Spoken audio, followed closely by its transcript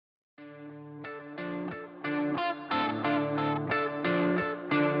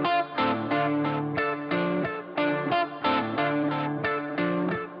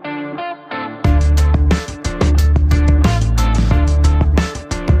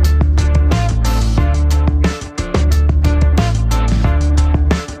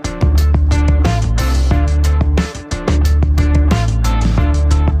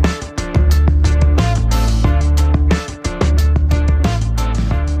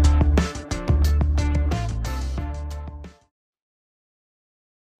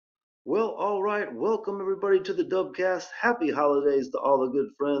Well, all right. Welcome everybody to the Dubcast. Happy holidays to all the good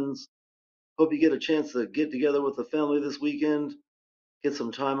friends. Hope you get a chance to get together with the family this weekend, get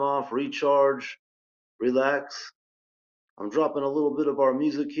some time off, recharge, relax. I'm dropping a little bit of our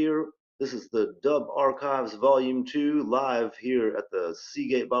music here. This is the Dub Archives Volume 2 live here at the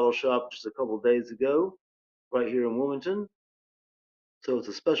Seagate Bottle Shop just a couple days ago, right here in Wilmington. So it's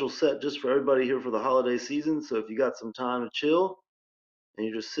a special set just for everybody here for the holiday season. So if you got some time to chill and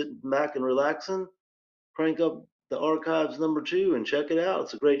you're just sitting back and relaxing, crank up the Archives #2 and check it out.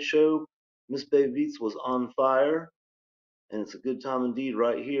 It's a great show. Miss Baby Beats was on fire, and it's a good time indeed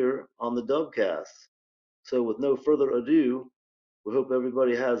right here on the Dubcast. So, with no further ado, we hope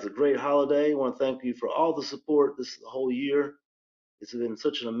everybody has a great holiday. I want to thank you for all the support this whole year. It's been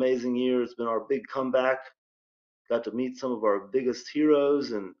such an amazing year. It's been our big comeback. Got to meet some of our biggest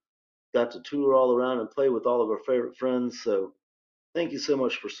heroes and got to tour all around and play with all of our favorite friends. So, thank you so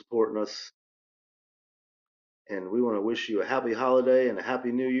much for supporting us. And we want to wish you a happy holiday and a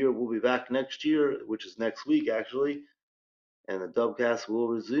happy new year. We'll be back next year, which is next week actually, and the Dubcast will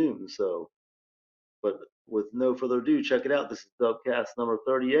resume. So, but with no further ado, check it out. This is Dubcast number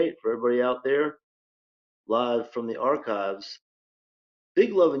 38 for everybody out there, live from the archives.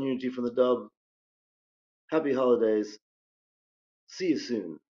 Big love and unity from the Dub. Happy holidays. See you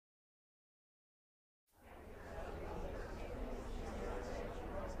soon.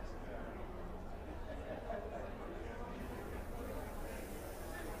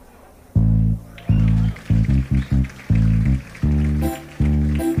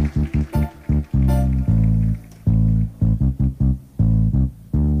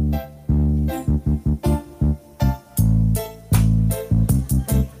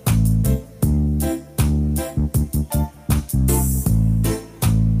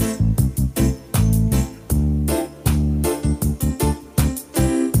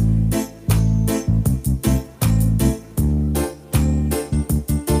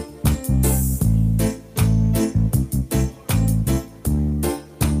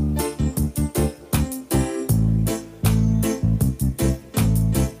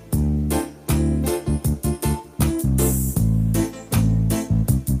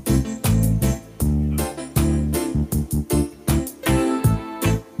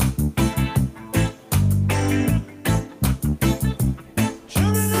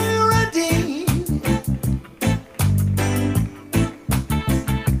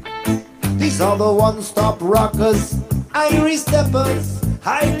 All the one-stop rockers, Irie steppers,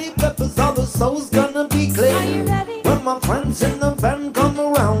 highly peppers, all the souls gonna be clear. When my friends in the band come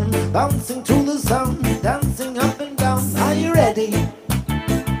around, bouncing to the sound, dancing up and down. Are you ready?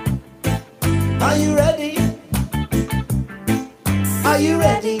 Are you ready? Are you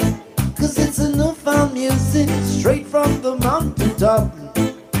ready? Cause it's a newfound music, straight from the mountaintop.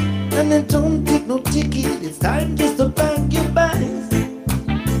 And it don't take no ticket, it's time just to pack your bags.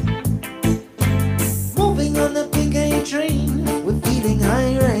 On the big A train, we're feeling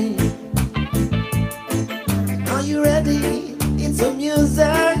irate. Are you ready? It's a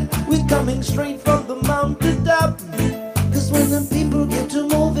music, we're coming straight from the mountain top. Cause when the people get to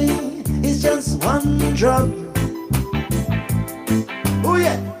moving, it's just one drop. Oh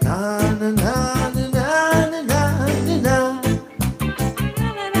yeah! Na na na na na na na na.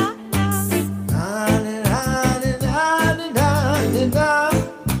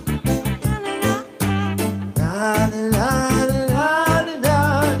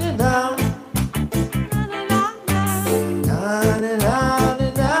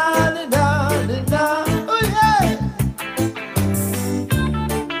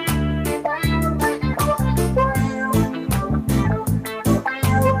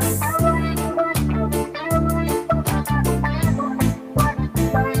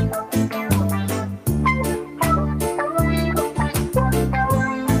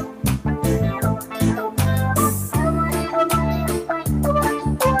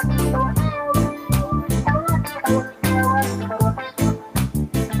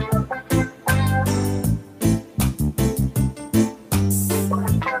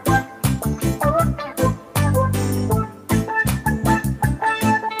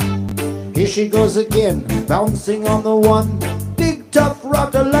 She goes again, bouncing on the one. Big tough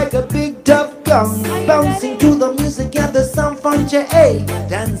rocker like a big tough gun. Bouncing to the music and the sound from J.A.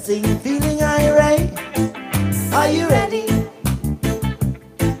 Dancing, feeling irate. Are you ready?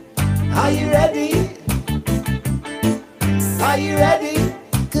 Are you ready? Are you ready?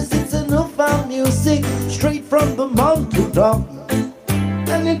 Cause it's a newfound music, straight from the mountain top.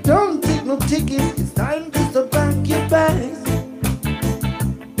 And it don't take no ticket, it's time just to pack your bags.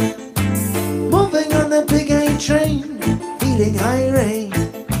 Moving on the big A train, feeling irate.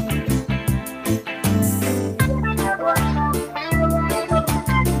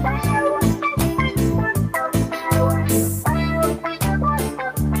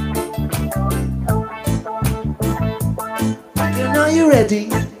 Are you ready?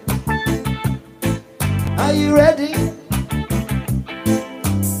 Are you ready?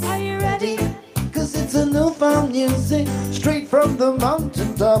 Are you ready? Cause it's a newfound music straight from the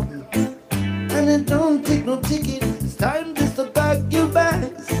mountaintop. And it don't take no ticket, it's time just to pack your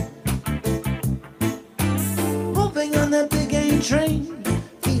bags. Moving on that big A train,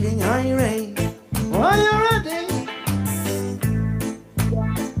 feeling irate. Are you ready?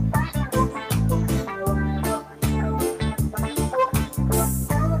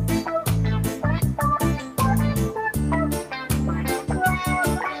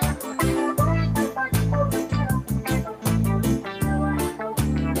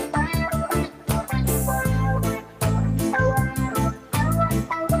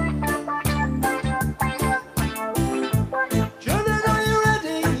 Children, are you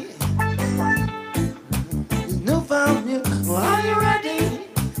ready? It's newfound music. Are you ready?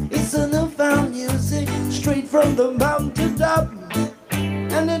 It's a newfound music straight from the mountaintop.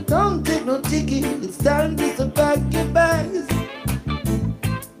 And it don't take no ticket, it's time just to pack your bags.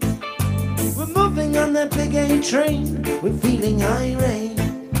 We're moving on that big A train, we're feeling irate.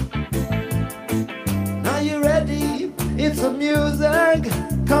 Are you ready? It's a music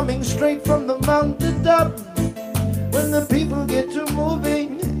coming straight from the mountaintop. When the people get to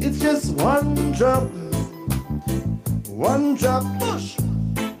moving, it's just one drop. One drop, push.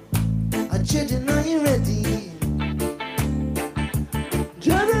 Children, are you ready?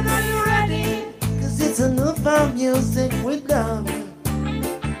 Children, are you ready? Cause it's a newfound music with love.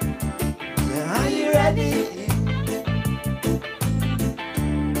 Yeah, are you ready?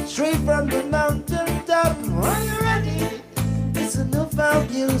 Straight from the mountain top. Are you ready? It's a newfound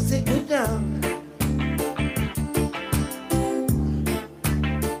music with love.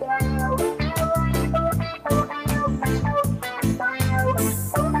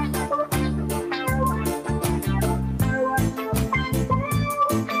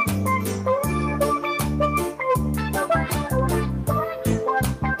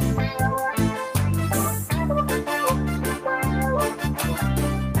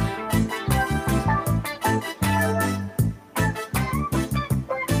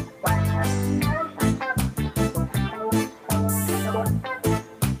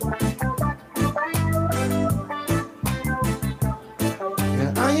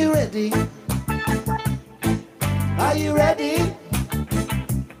 Are you ready? Are you ready?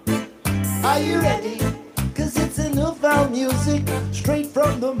 Are you ready? Cause it's a newfound music straight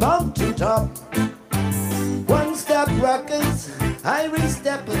from the mountaintop. One step rockers, Irish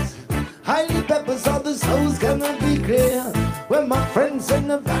steppers, highly peppers, all the soul's gonna be clear when my friends in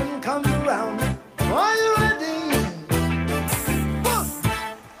the van come around. Are you ready? Whoa.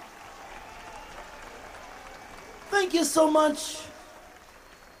 Thank you so much.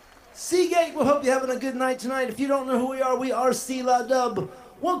 Seagate, we hope you're having a good night tonight. If you don't know who we are C La Dub.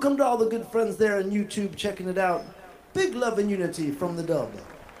 Welcome to all the good friends there on YouTube checking it out. Big love and unity from the Dub.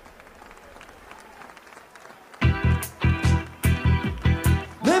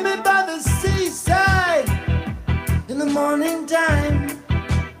 Meet me by the seaside in the morning time.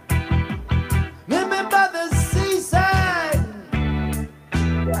 Meet me by the seaside.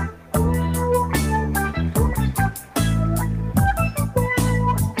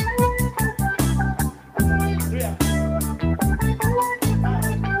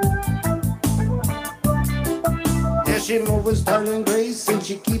 She moves with style and grace, and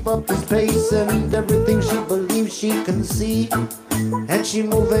she keep up this pace, and everything she believes she can see. And she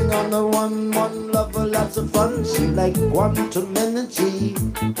moving on the one lover, lots of fun. She like quantum energy.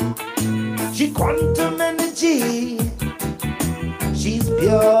 She quantum energy. She's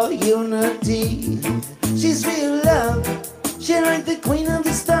pure unity. She's real love. She like the queen of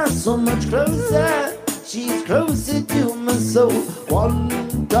the stars, so much closer. She's closer to my soul.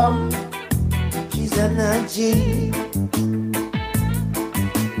 Quantum. She's energy.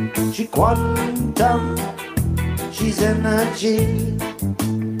 She quantum. She's energy.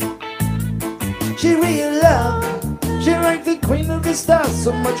 She real love. She like the queen of the stars,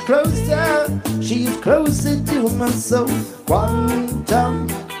 so much closer. She's closer to my soul. Quantum.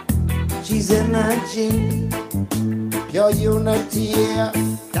 She's energy. Pure unity, yeah.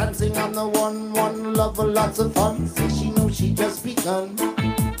 Dancing on the one love, lots of fun. Say she knows she just begun.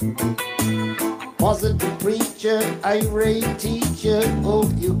 Positive preacher, irate teacher. Oh,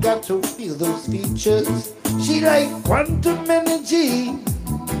 you got to feel those features. She like quantum energy,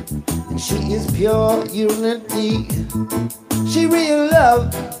 and she is pure unity. She real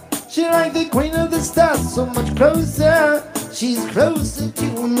love. She like the queen of the stars, so much closer. She's closer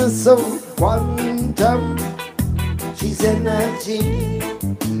to my soul. Quantum. She's energy.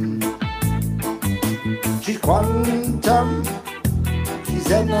 She's quantum.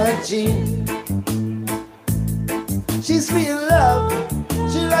 energy. She's real love.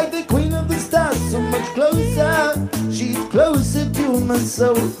 She like the queen of the stars, so much closer. She's closer to my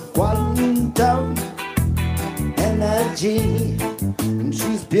soul. Quantum energy, and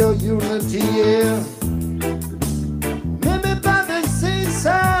she's pure unity. Yeah. Meet me by the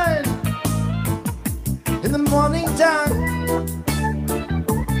seaside in the morning time.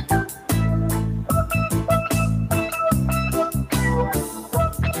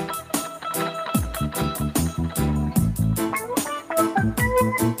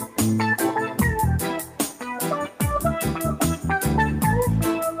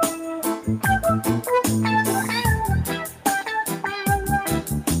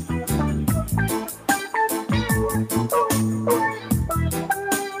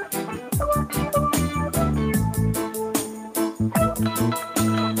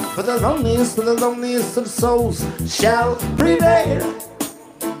 For the loneliest of souls shall prevail.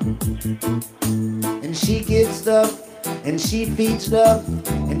 And she gives love, and she feeds love,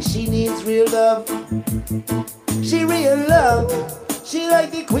 and she needs real love. She real love. She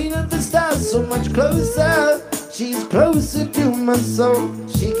like the queen of the stars, so much closer. She's closer to my soul.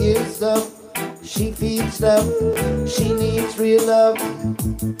 She gives love, she feeds love, she needs real love.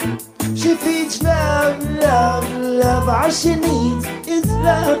 She feeds love, love, love. All she needs is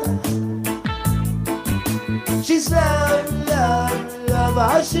love. She's love, love, love.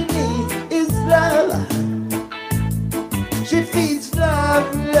 All she needs is love. She feeds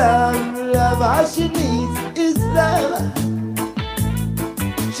love, love, love. All she needs is love.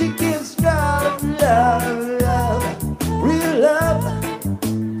 She gives love, love, love. Real love,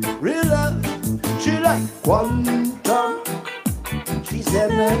 real love. She like quantum. She's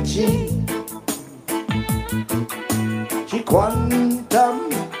energy. She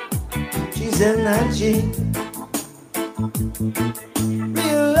quantum. She's energy.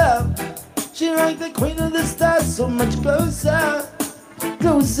 Real love. She like the queen of the stars, so much closer,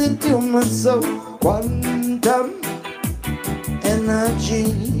 closer to my soul. Quantum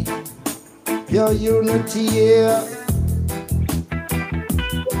energy, pure unity, yeah.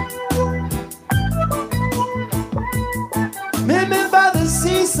 Meet me by the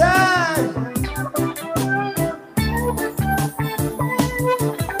seaside.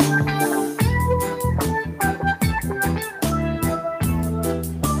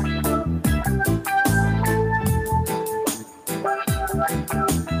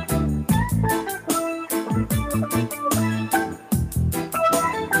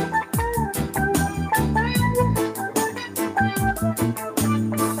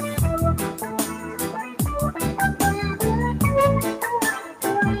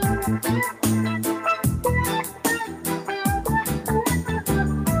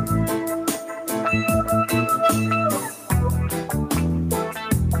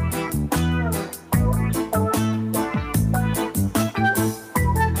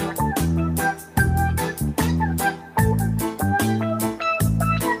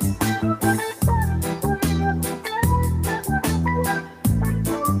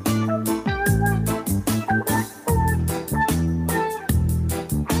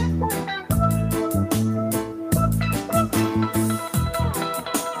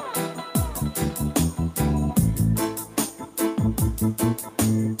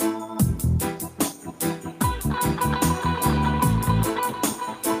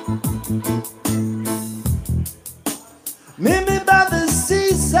 Meet me by the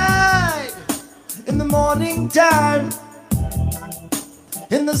seaside in the morning time,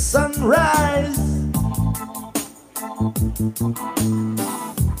 in the sunrise.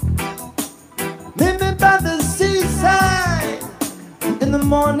 Meet me by the seaside in the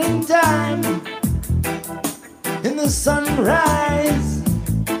morning time, in the sunrise.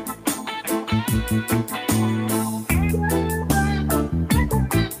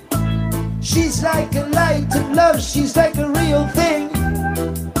 She's like a light of love, she's like a real thing.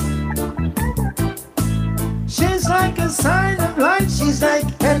 She's like a sign of light, she's like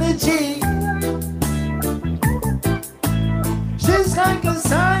energy. She's like a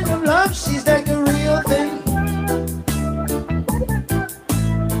sign of love, she's like a real thing.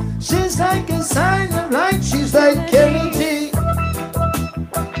 She's like a sign of light, she's like energy.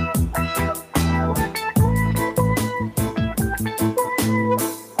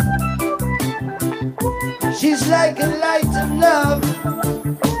 She's like a light of love.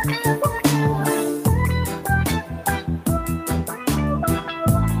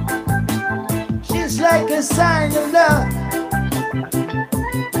 She's like a sign of love.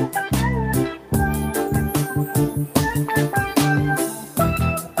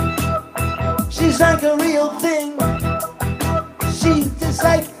 She's like a real thing. She's She's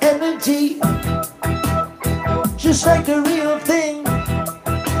like energy, just like a real thing.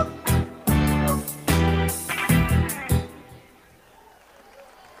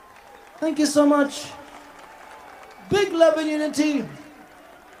 Thank you so much. Big love and unity.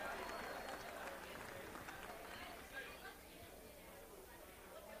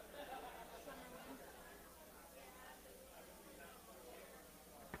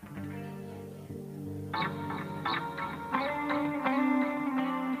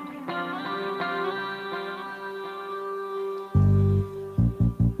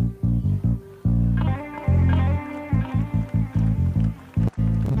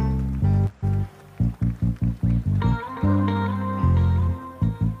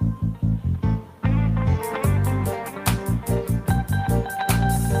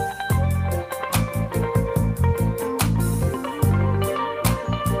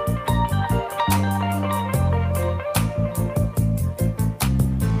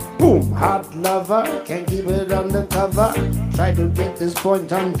 Boom, hot lover, can't keep it undercover. Try to get this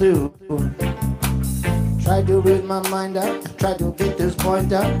point on through. Try to read my mind out, try to get this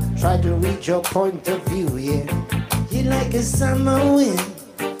point out. Try to reach your point of view, yeah. You like a summer wind,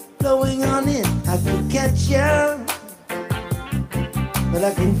 blowing on in. I can catch ya, but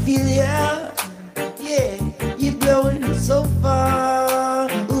I can feel ya. Yeah, you're blowing so far.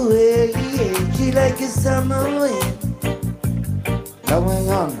 Ooh, yeah, yeah. You like a summer wind, going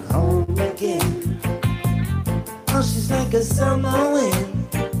on home again. Oh, she's like a summer wind,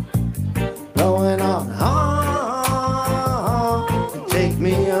 blowing on home. Take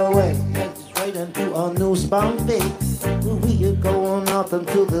me away, straight into a new spawn face. We are going out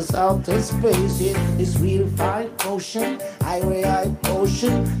into this outer space. Yeah, this real fine motion, high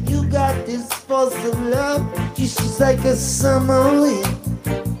ocean. You got this force of love. She's like a summer wind,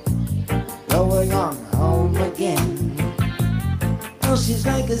 blowing on home again. Oh, she's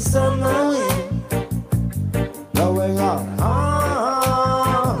like a summer wind, blowing on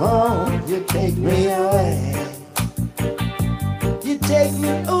home. You take me away, you take me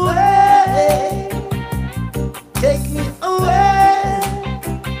away, take me away,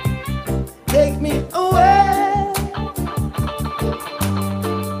 take me away.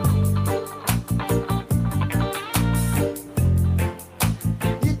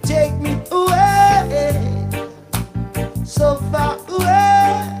 You take me away, so far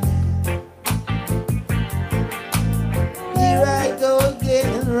away. Here I go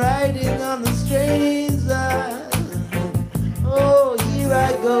again, riding on the strange side. Oh, here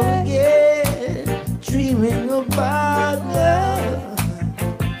I go again, dreaming about love.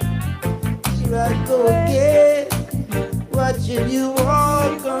 Here I go again, watching you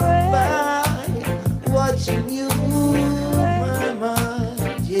walk on by, watching you move my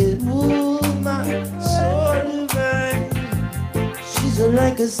mind, yeah, move my soul divine. She's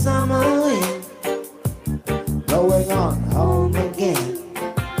like a summer wind, blowing on home again.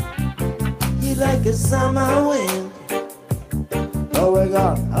 You like a summer wind, blowing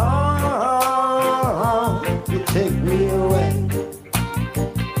on home. You take me away.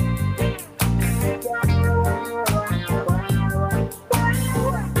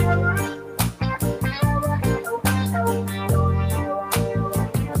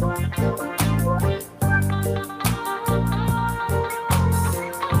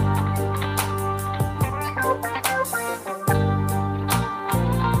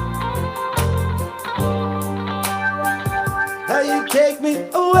 How you take me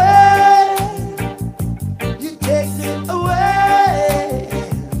away, you take me away,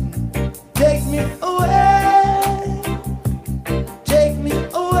 take me away, take me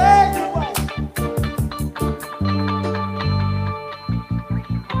away.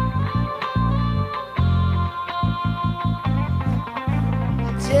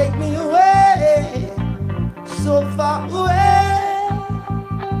 Take me away, so far away,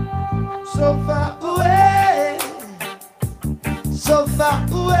 so far away, so far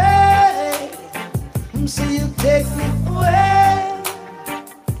away. So you take me away,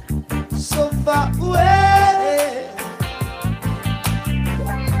 so far away.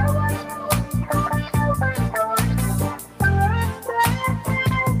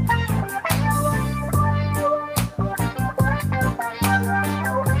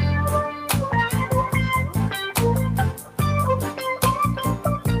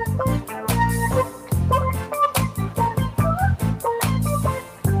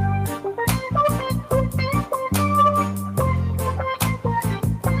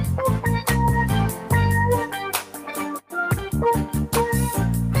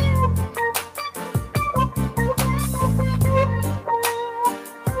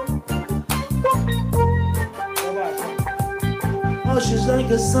 Oh, she's like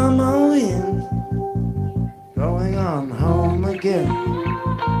a summer wind going on home again.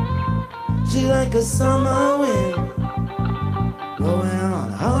 She's like a summer wind going on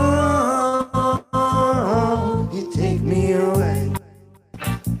home. You take me away.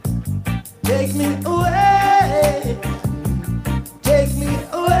 Take me away. Take me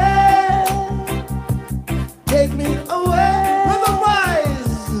away. Take me away. Otherwise.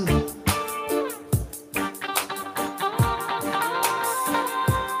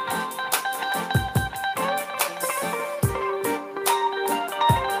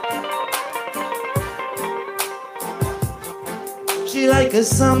 She like a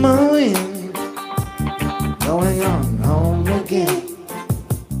summer wind going on home again.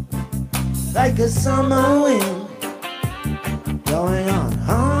 Like a summer wind going on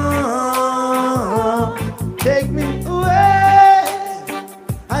home. Take me away.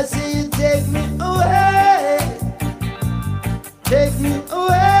 I say you take me away. Take me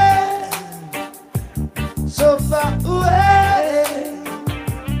away. So far away.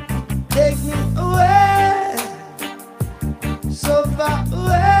 Take me away. So far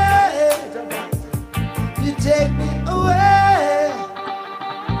away. You take me away.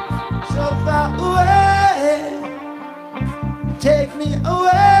 So far away. Take me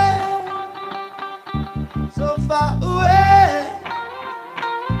away. So far away.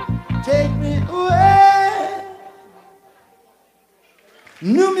 Take me away.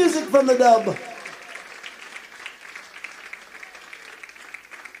 New music from the dub. I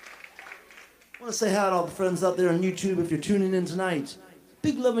want to say hi to all the friends out there on YouTube if you're tuning in tonight.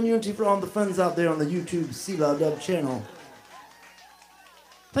 Big love and unity for all the friends out there on the YouTube Selah Dub channel.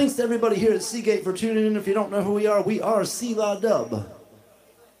 Thanks to everybody here at Seagate for tuning in. If you don't know who we are Selah Dub.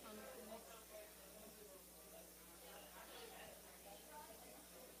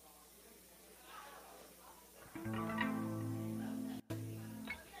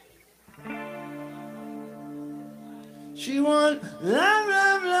 She want love,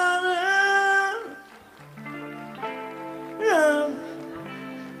 love, love, love, love.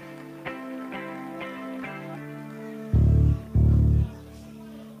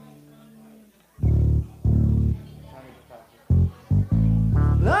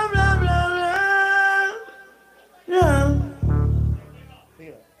 Love, love, love, love, love.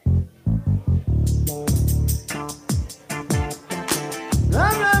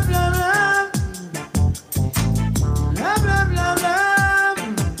 Love, love, love, love. Love, love, love, love,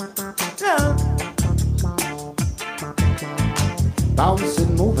 love.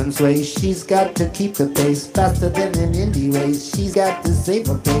 Bouncing, moving, sway. She's got to keep the pace faster than an indie race. She's got to save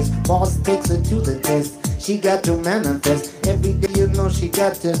her pace. Boss takes her to the test. She got to manifest. Every day you know she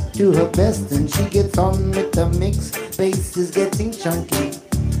got to do her best. And she gets on with the mix. Bass is getting chunky.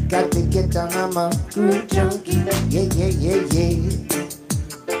 Got to get down on my groove junkie. Yeah, yeah, yeah, yeah.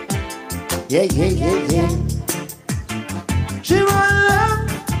 Yeah, yeah, yeah, yeah. She want love.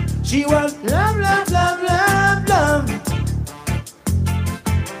 She want love, love, love, love, love.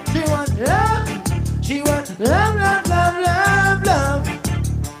 She want love. She want love, love, love, love, love.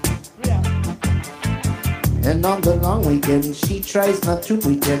 And on the long weekend, she tries not to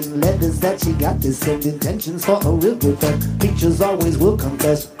pretend. Letters that she got to send, intentions for a real good friend. Preachers always will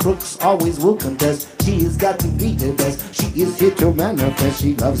confess, crooks always will contest. She has got to be the best, she is here to manifest.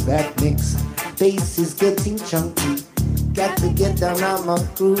 She loves that mix, face is getting chunky. Got to get down on my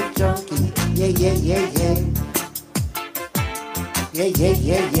groove junkie. Yeah, yeah, yeah, yeah. Yeah, yeah,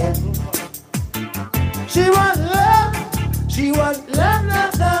 yeah, yeah. She want love, she want love,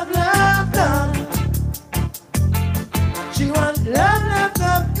 love, love, love, love. She want love, love,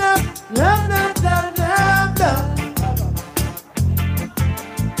 love, love, love, love, love, love, love.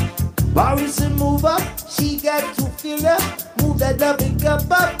 Boris and move up, she got to feel up. Move that loving cup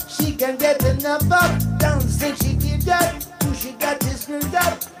up, she can get enough up. Dance and she did that, who she got this screwed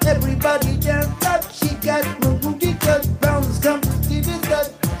up. Everybody danced up, she got no booty cut. Rounds come to give it up,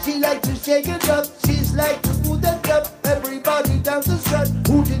 she like to shake it up. She's like to put that up, everybody dance the strut.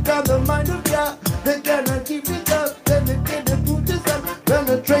 Who did on the mind of ya, they gonna keep it up. Penetrate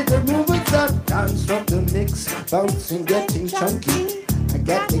the movements up, dance from the mix, bouncing, getting chunky. I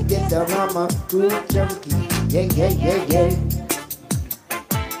got to get down on my groove junkie. Yeah, yeah, yeah, yeah.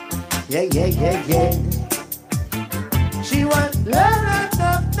 Yeah, yeah, yeah, yeah. She want love, love,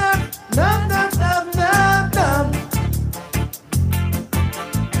 love, love, love, love, love, love, love.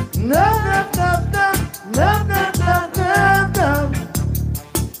 Love, love, love, love, love, love, love, love, love.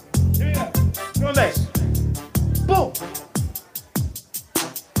 Here we go. Drum bass. Boom.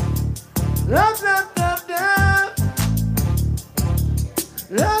 Love, love, love, love.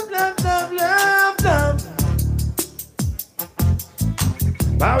 Love, love, love, love, love.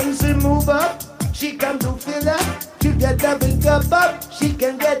 Bounce and move up, she can do feel up. She get the big up, she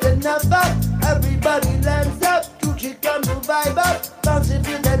can get enough up. Everybody lands up, she can do vibe up. Bounce and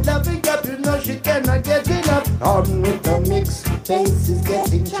feel that loving up, you know she cannot get enough. On with the mix, bass is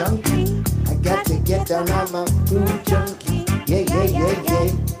getting chunky. I got to get down on my groove junkie. Yeah, yeah, yeah,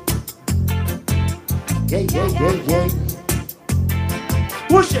 yeah. Yeah, yeah, yeah, yeah.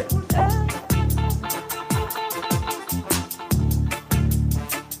 Push it.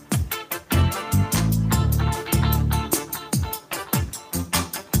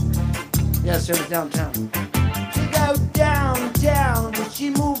 Yes, sir, downtown. She go down, down, but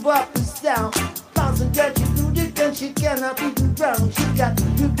she move up and down. Bounce and get you through the gun, she cannot be too drowned. She got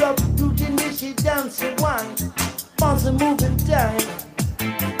you go through the knee, she dance and whine. Bounce and moving down.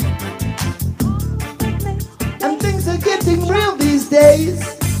 And things are getting real these days.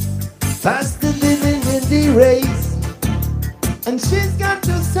 Faster living in the race. And she's got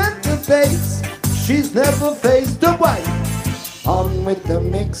to set the pace. She's never faced a wife. On with the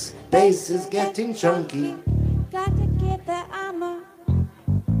mix. Bass is getting chunky. Got to get the armor.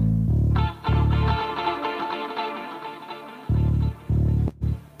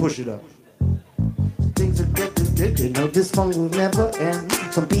 Push it up. Things are getting good, you know this fun will never end.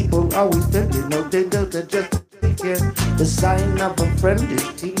 Some people always tell you know they know they're just again. The sign of a friend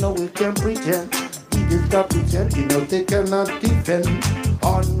is you know we can pretend. We just got to pretend, you know they cannot defend.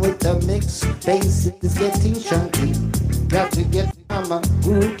 On with the mix, bass is getting chunky. Got to get my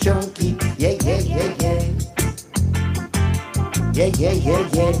groove chunky. Yeah, yeah, yeah, yeah. Yeah, yeah, yeah,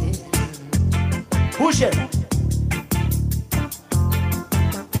 yeah. Push it.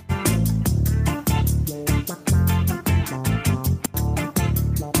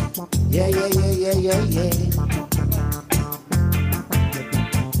 Yeah, yeah, yeah, yeah, yeah, yeah.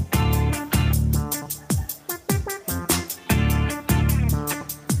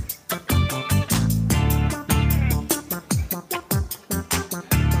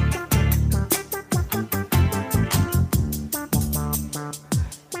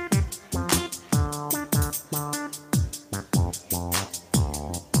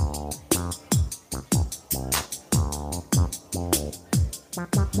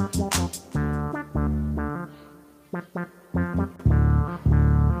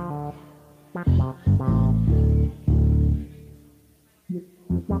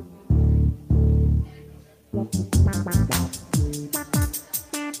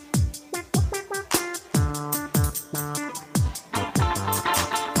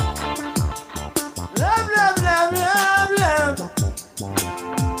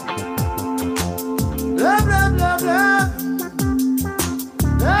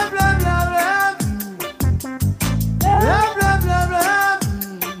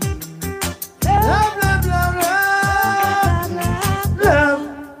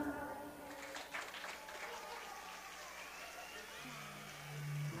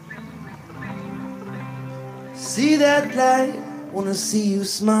 See that light, wanna see you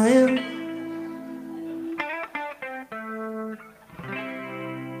smile.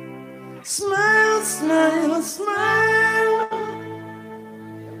 Smile, smile, smile.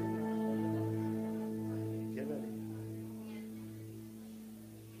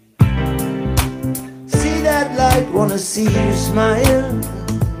 See that light, wanna see you smile.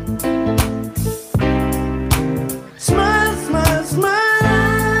 Smile, smile, smile.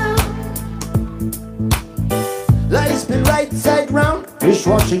 Life's been right side round, wish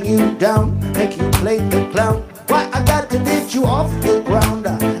watching you down, make you play the clown. Why I got to lift you off the ground?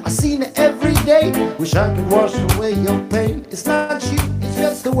 I seen it every day, wish I could wash away your pain. It's not you, it's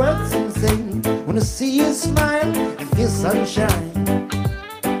just the world's insane. Wanna see you smile and feel sunshine.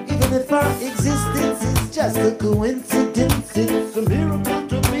 Even if our existence is just a coincidence, it's a miracle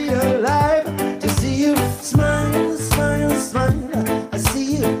to be alive. To see you smile, smile, smile. I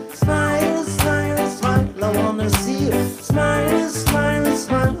see you smile, smile, smile. I wanna see you smile, smile,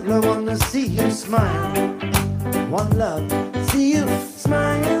 smile. I wanna see you smile. One love, see you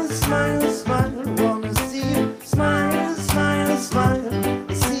smile, smile, smile. I wanna see you smile, smile, smile.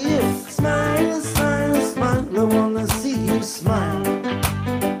 I see you smile, smile, smile. I wanna see you smile.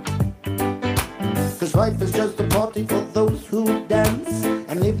 Cause life is just a party for those who dance.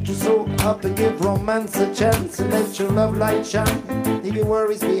 And lift your soul up and give romance a chance. And let your love light shine, leave your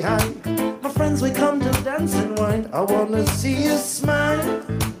worries behind. My friends, we come to dance and wine. I wanna see you smile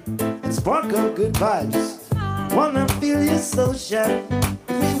and sparkle good vibes. Wanna feel you so shy.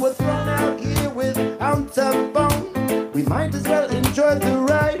 If we were thrown out here without a bone, we might as well enjoy the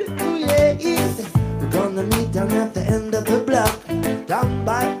ride. Ooh, yeah, yeah. We're gonna meet down at the end of the block, down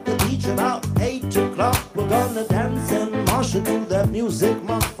by the beach about 8 o'clock. We're gonna dance and march to that music.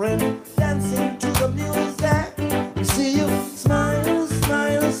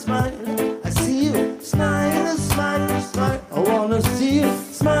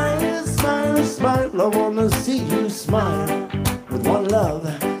 smile, smile. I wanna see you smile with one love.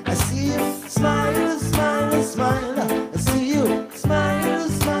 I see you smile, smile, smile. I see you smile,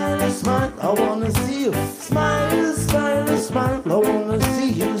 smile, smile. I wanna see you smile, smile, smile. I wanna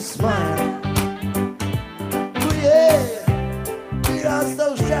see you smile. Oh yeah, we are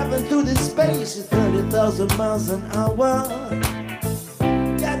still traveling through this space at 30,000 miles an hour.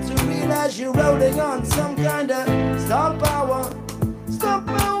 Got to realize you're rolling on some kind of star power. Star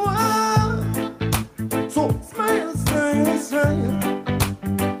power. So smile, smile, smile.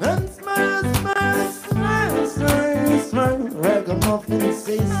 And smile, smile, smile, smile, smile. Ragamuffin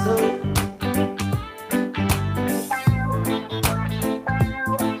say so.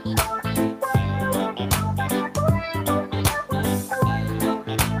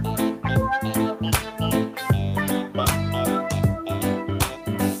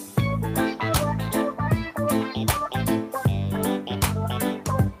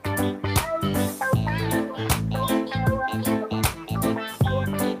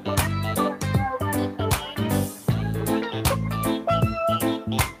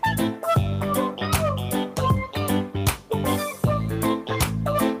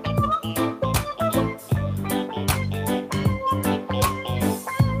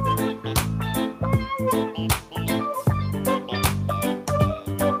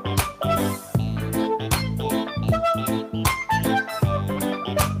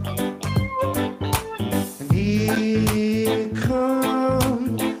 Here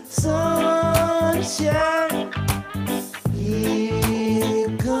comes sunshine.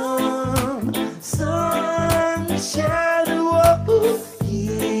 Here comes sunshine. Whoa.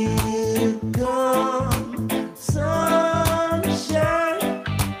 Here comes sunshine.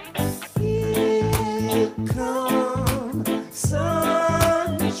 Here comes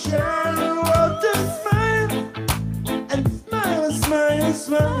sunshine. Whoa. Just smile and smile, smile,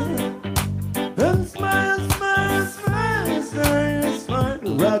 smile. And smile, smile, smile, smile, smile.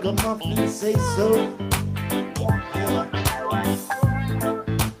 Ragamuffin say so.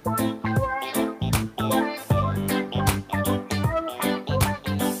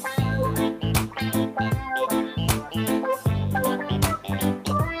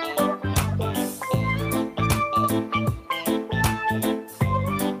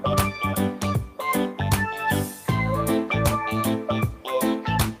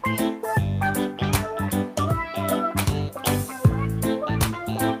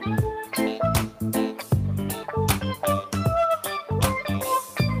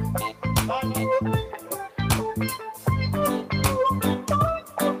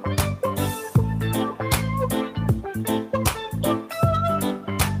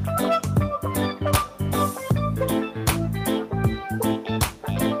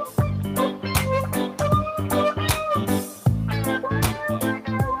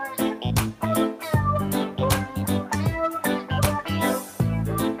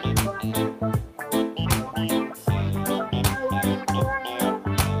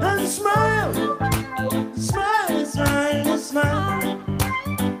 And smile, smile, smile, smile.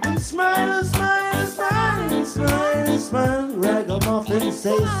 And smile, smile, smile, smile, smile. Ragamuffin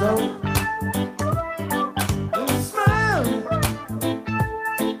say so. And smile,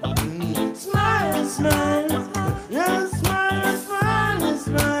 smile, smile. Yeah, smile, smile,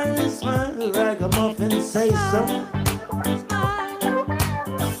 smile, smile. Ragamuffin say so.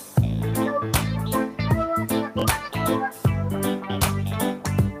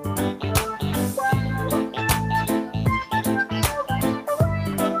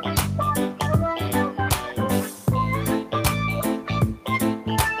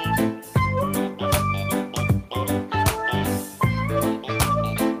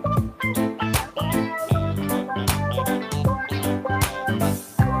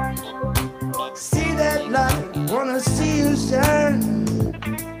 See that light, wanna see you shine.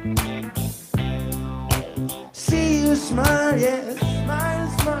 See you smile, yeah. Smile,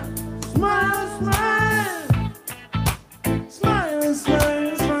 smile, smile, smile. Smile,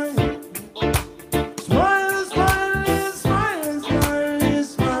 smile, smile. Smile, smile, smile, smile,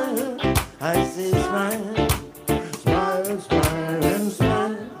 smile. I say smile, smile, smile, and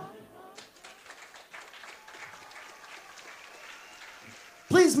smile.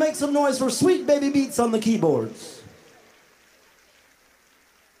 Please make some noise for Sweet Baby Beats on the keyboards.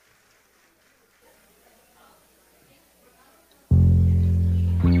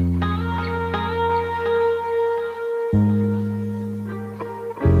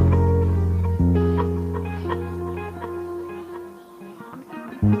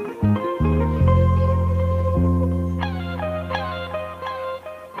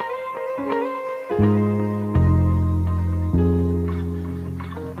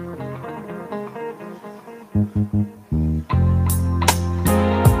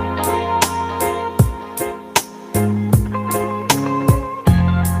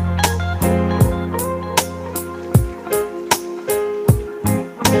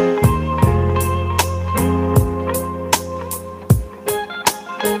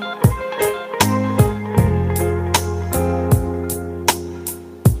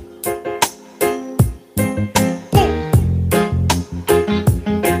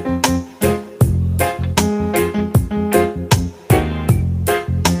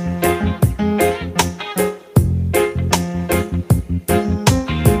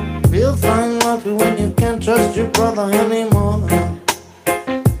 Trust your brother anymore.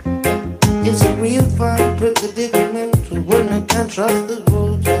 It's a real fine predicament when I can't trust the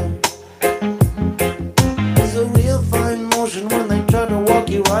road. It's a real fine motion when they try to walk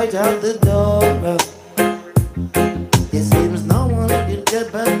you right out the door. It seems no one can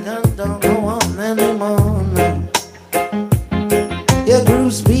get back and don't go on anymore. Your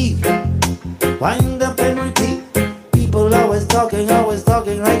groove speak, wind up and repeat. People always talking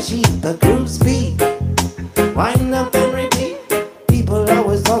like sheep. The groove speak, wind up and repeat. People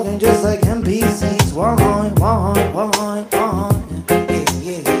always talking just like NPCs. Why, yeah,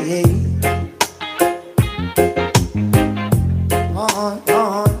 yeah, yeah.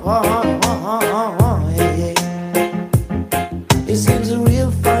 It seems a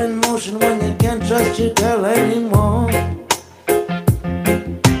real fine motion when you can't trust your girl anymore.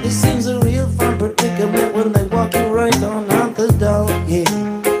 It seems a real fine predicament when they walk you right on out the door, yeah.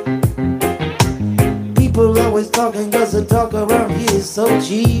 People always talking cause the talk around here is so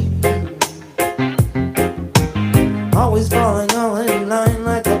cheap. Always falling all in line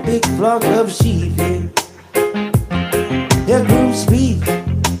like a big flock of sheep, yeah. Your groove speak,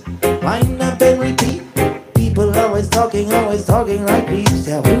 wind up and repeat. People always talking like creeps.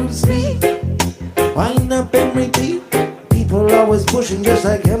 Their groove speak, wind up and repeat. People always pushing just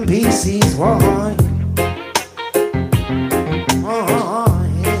like NPCs. Why?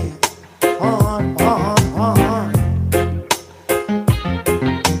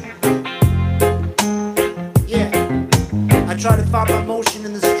 Try to find my motion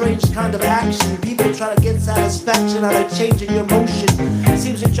in this strange kind of action. People try to get satisfaction out of changing your motion.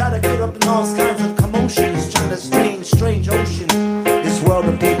 Seems you try to get up in all kinds of commotions, trying to strange ocean. This world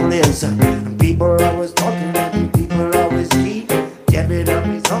of people is, and people are always talking, and people are always cheap. Every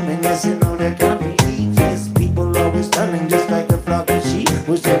time he's something, yes, you know they can't be eat. Yes, people always turning just like a flock of sheep.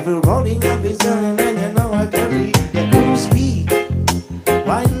 Which every rolling up is turning, and you know I can read. Yeah, groove speed,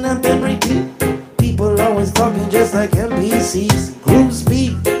 wind up and repeat. People always talking just like NPCs. Groove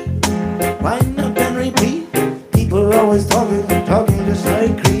speed, wind up and repeat. People always talking just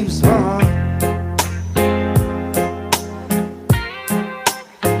like creeps.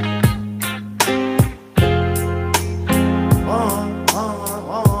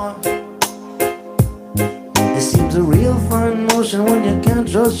 It seems a real fine motion when you can't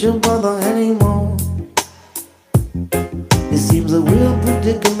trust your brother anymore. It seems a real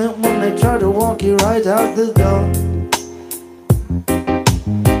predicament when they try to walk you right out the door.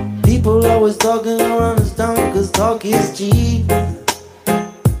 People always talking around this town cause talk is cheap.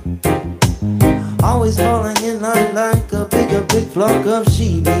 Always falling in line like a big flock of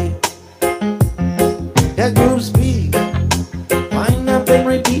sheep. That groove speed, wind up and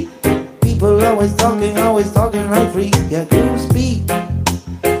repeat. People always talking like free. That groove speed,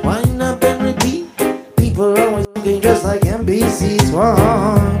 wind up and repeat. People always talking just like NPCs.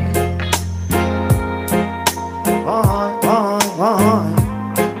 Why?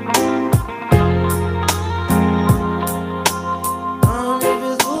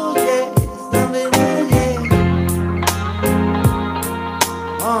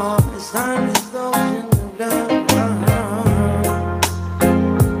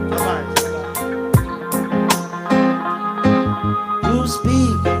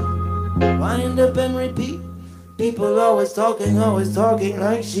 People always talking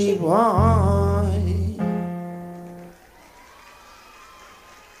like sheep. Why?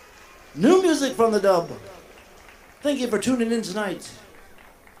 New music from the dub. Thank you for tuning in tonight.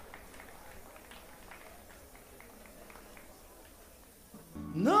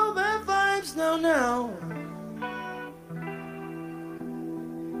 No bad vibes, no.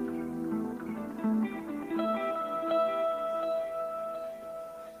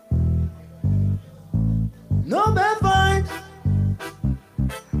 No bad vibes,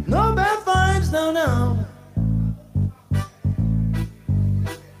 no bad vibes, no.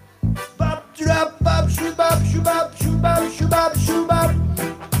 Bop, drop, bop, shoo, bop, shoo, bop, shoo, bop, shoo, bop, shoo, bop.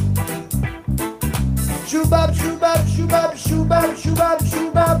 Shoo, bop, shoo, bop, shoo, bop, shoo, bop, shoo, bop,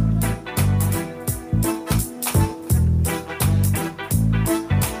 shoo, bop.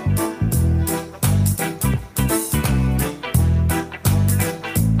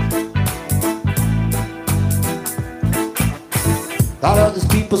 All of these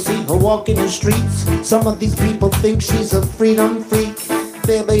people see her walking the streets. Some of these people think she's a freedom freak.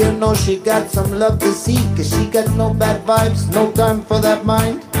 Baby, you know she got some love to see, 'cause she got no bad vibes, no time for that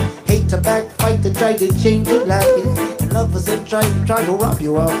mind. Hate to backfight to try to change your life, and lovers that try to rob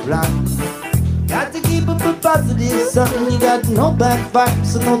you of life. Got to keep up a positive son. You got no bad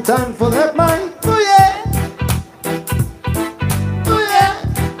vibes and no time for that mind. Oh yeah. Oh yeah.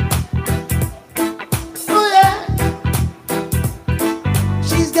 Oh yeah.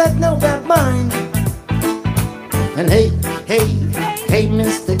 She's got no bad mind. And hey,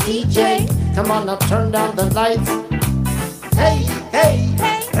 Mr. DJ, come on now, turn down the lights. Hey,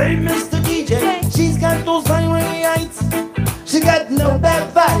 Mr. DJ, she's got those irony lights. She got no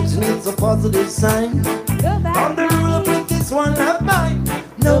bad vibes, and it's a positive sign. On the roof with this one of mine.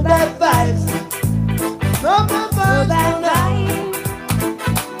 No bad vibes. No bad vibes. No bad vibes.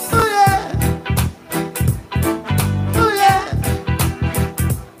 Oh yeah. Oh yeah.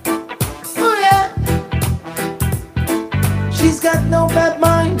 Oh yeah. She's got no bad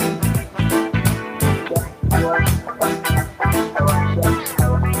mind.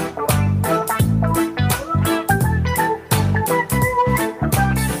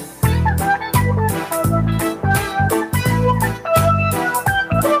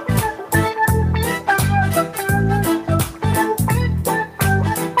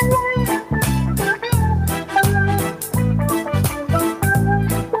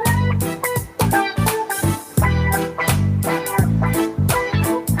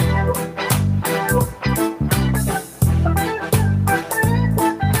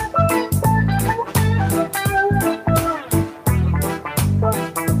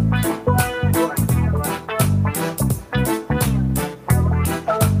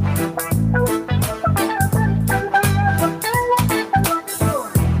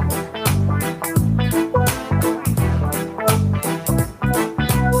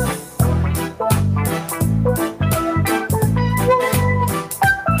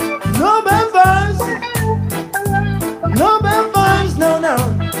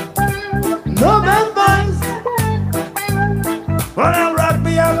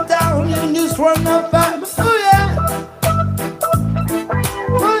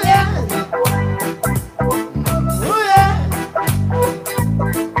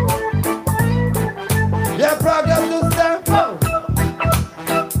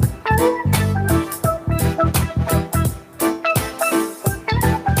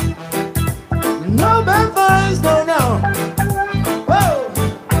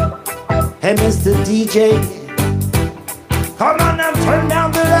 Hey, Mr. DJ, come on now, turn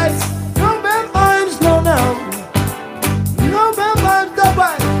down the lights. No bad vibes, no. No bad vibes, no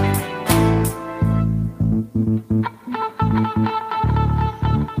vibes.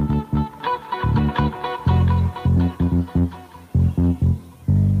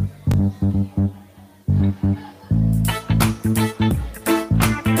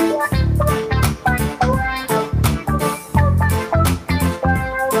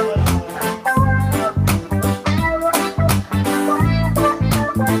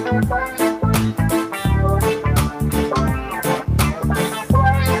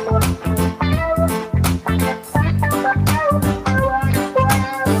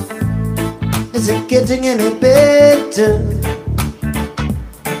 Is it getting any better?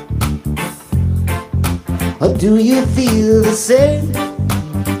 Or do you feel the same?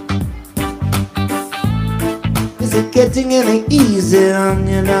 Is it getting any easier on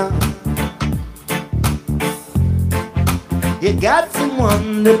you now? You got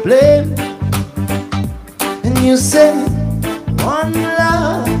someone to blame, and you say one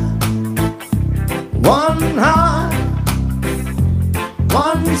love, one heart,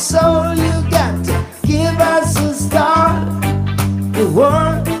 one soul. You got to give us a start. The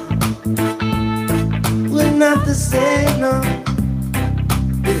world we're not the same, no.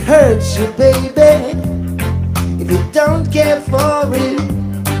 It hurts you, baby, if you don't care for it.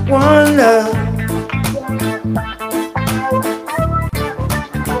 One love.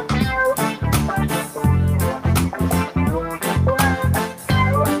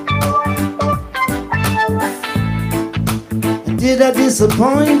 Did I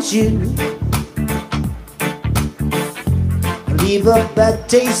disappoint you? Leave a bad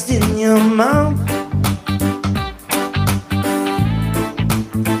taste in your mouth?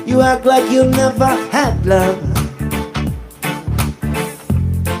 You act like you never had love,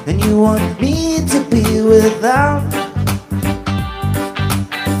 and you want me to be without.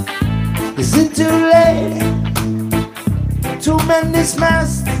 Is it too late to mend this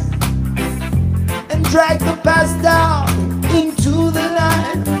mess and drag the past down into the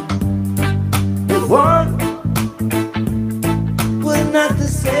light? The world will we're not the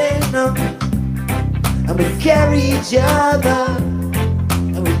same, no. And we carry each other,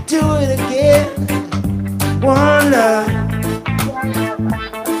 and we do it again. One love.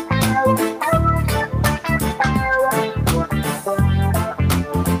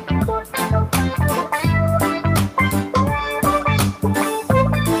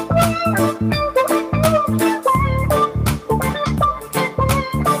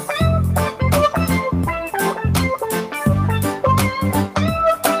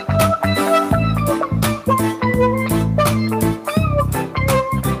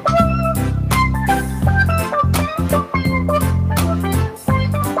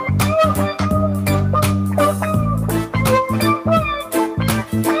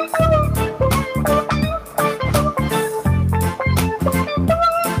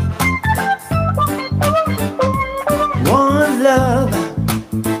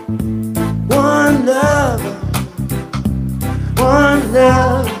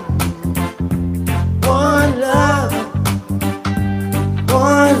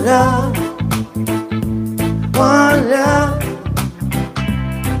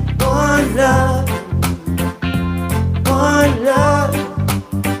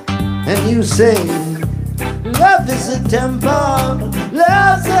 Love is a temple,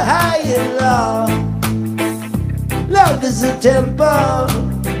 love's a higher law. Love is a temple,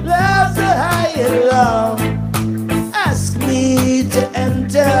 love's a higher law. Ask me to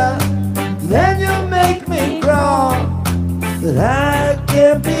enter, then you'll make me crawl. But I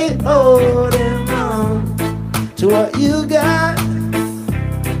can't be holding on to what you got.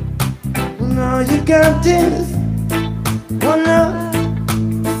 No, you got this. One love.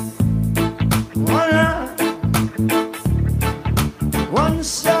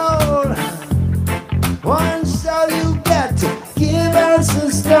 One soul you got to give us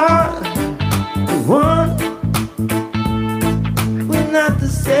a start. One, we're not the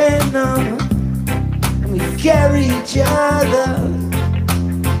same, no. We carry each other,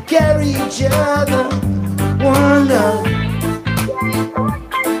 one love.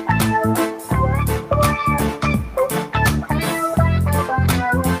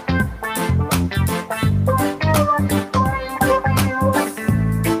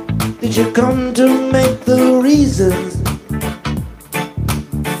 Did you come to make the reasons?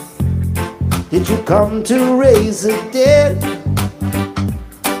 Did you come to raise the dead?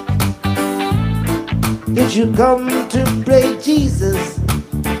 Did you come to play Jesus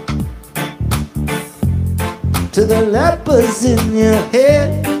to the lepers in your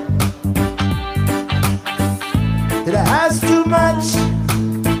head? Did I ask too much?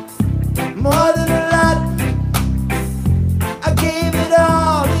 More than a lot. I gave it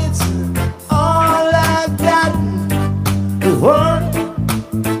all. It's all I've got. One,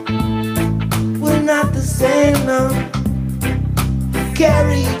 we're not the same, no.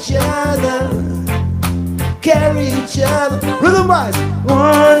 Carry each other. Carry each other. Rhythm wise.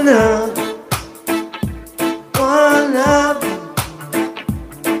 One love. One love.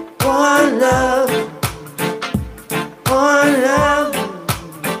 One love. One love.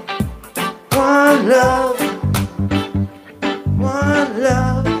 One love. One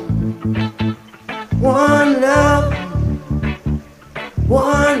love. One love.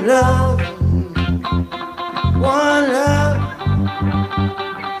 One love. One love.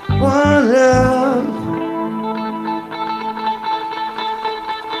 One love.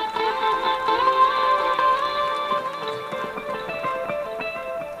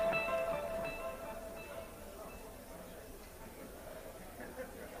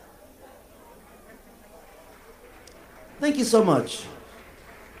 Thank you so much.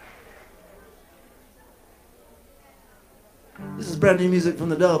 This is brand new music from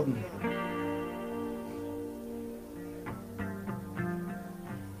the Dub.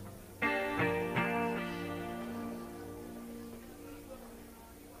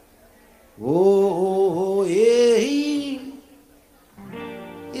 Oh, yeah,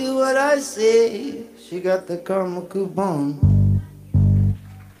 hear what I say. She got the karma coupon.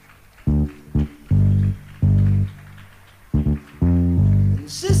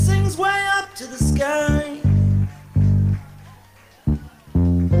 She sings way up to the sky,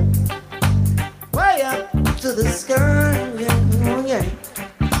 way up to the sky, yeah, oh yeah.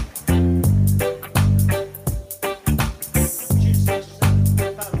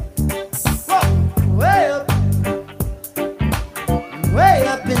 Whoa, way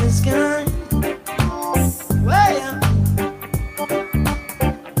up in the sky, way up.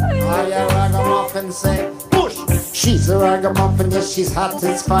 Oh yeah, ragamuffin say, push. She's a ragamuffin, yes, she's hot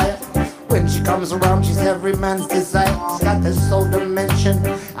as fire. When she comes around, she's every man's desire. She's got this soul dimension,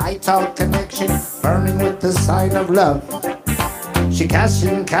 eye-talk connection, burning with the sign of love. She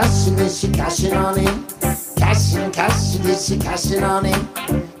cashing, is she cashing on him? Cashing, is she cashing on him?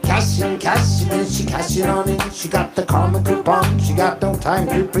 Cashing, is she cashing on him? She got the karma coupon, she got no time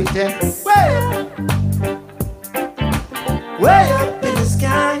to pretend. Way up in the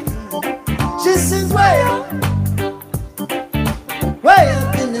sky, she sings way up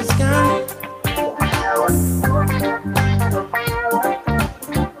in the sky.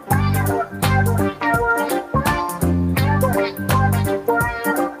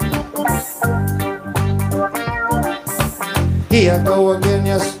 Here go again,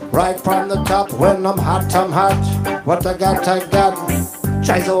 yes, right from the top. When I'm hot, I'm hot. What I got, I got.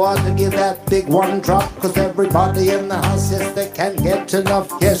 Try so hard to give that big one drop, cause everybody in the house, yes, they can't get enough.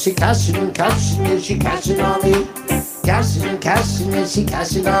 Yeah, she cashing, is she cashing on it? Cashing, is she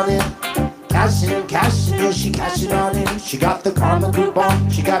cashing on it? Cashing, is she cashing on it? She got the karma coupon,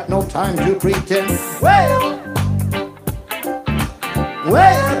 she got no time to pretend. Way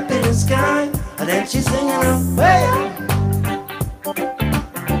up in the sky, and then she's singing up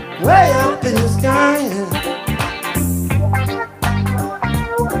way up in the sky.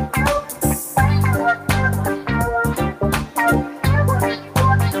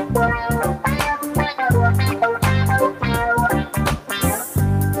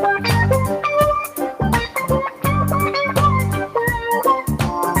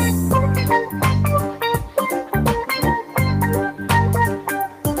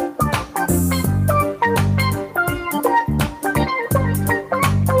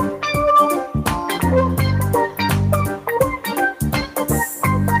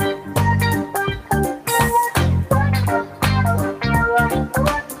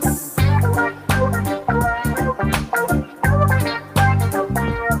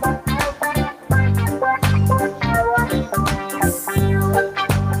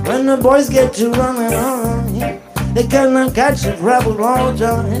 When the boys get to running on, they cannot catch a rebel all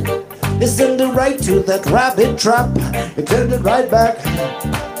joint. They send it right to that rabbit trap. They turn it right back.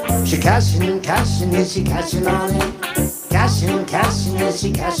 She cashing, is she cashing on him? Cashing, is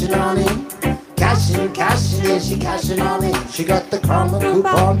she cashing on him? Cashing, is she cashing on him? She got the karma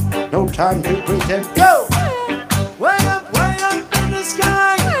coupon, no time to pretend. Go! Way up in the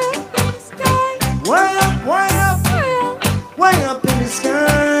sky. Way up in the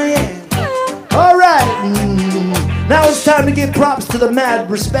sky. Yeah. All right. Now it's time to give props to the mad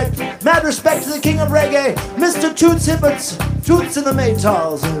respect to the king of reggae, Mr. Toots Hibbets, Toots and the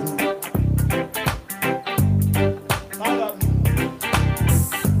Maytals.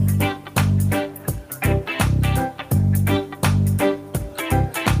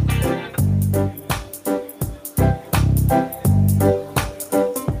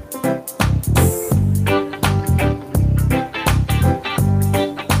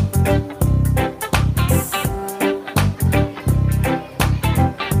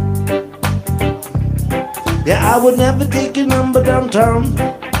 Yeah, I would never take a number downtown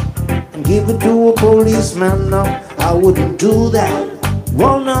and give it to a policeman. No, I wouldn't do that.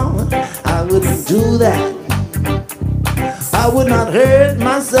 Well, no, I wouldn't do that. I would not hurt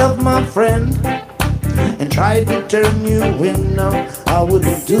myself, my friend, and try to turn you in. No, I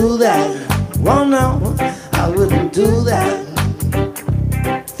wouldn't do that. Well, no, I wouldn't do that.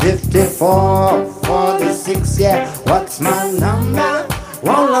 54, 46, yeah, what's my number?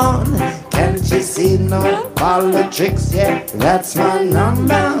 Well, on, can't you see no politics? Yeah, that's my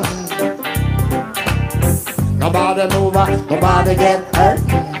number. Nobody move, nobody get hurt.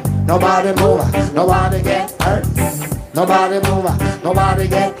 Nobody move, nobody get hurt. Nobody move, nobody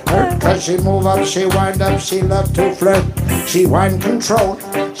get hurt. Cause she move up, she wind up, she love to flirt. She wind control,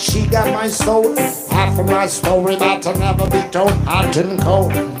 she got my soul. Half of my story that'll never be told. Hot and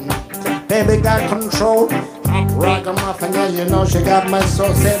cold, baby got control. Hot ragamuffin, yeah, you know she got my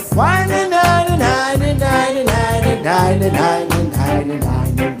soul. Said, whining, ninety, ninety, ninety, ninety, ninety, ninety, ninety,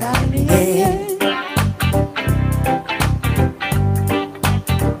 ninety, ninety, yeah.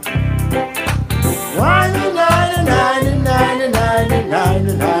 Whining, ninety, ninety, ninety, ninety,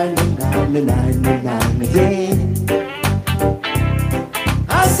 ninety, ninety, ninety, ninety, yeah.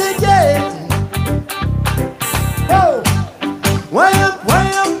 I said, yeah. Oh, way up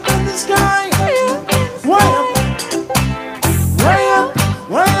in the sky.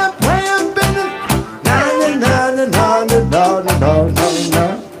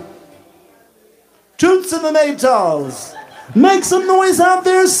 Toots and the Maytals, make some noise out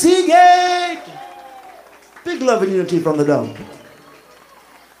there, Seagate! Big love and unity from the Dome.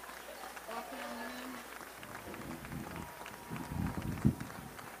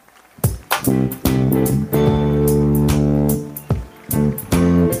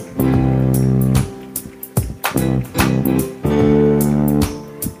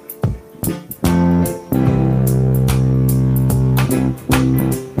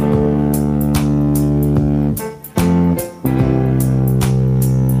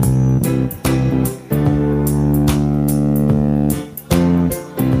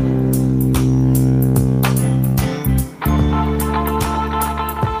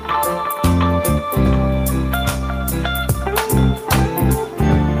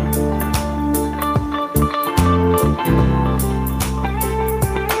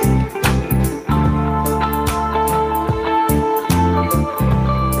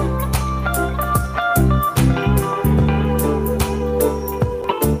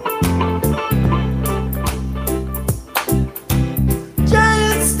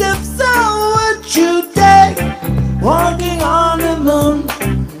 walking on the moon.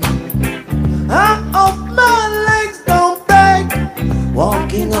 I hope my legs don't break,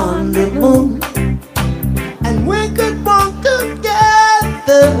 walking on the moon. And we could walk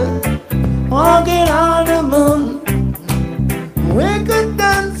together, walking on the moon. We could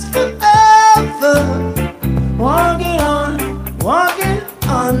dance forever, walking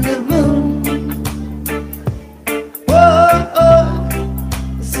on the moon. Whoa, oh,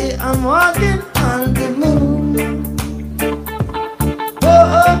 see, I'm walking on the moon.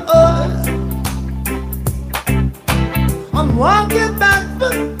 Whoa, oh, I'm walking back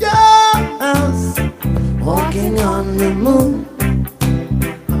from your house, walking on the moon.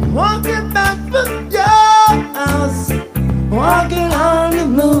 I'm walking back from your house, walking on the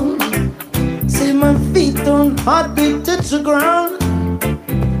moon. See, my feet don't hardly touch the ground,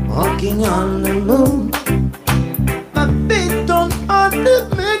 walking on the moon. My feet don't hardly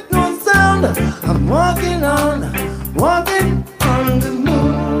make no sound. I'm walking on the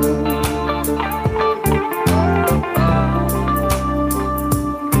moon.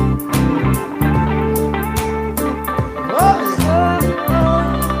 Oh,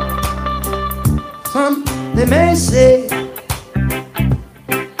 some they may say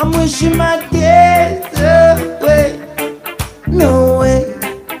I'm wishing my days away. No way.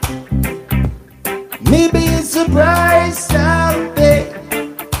 Maybe it's a price I'll pay.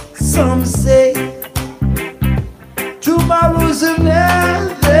 Some say tomorrow's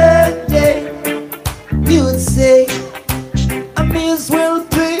another day. You would say I may as well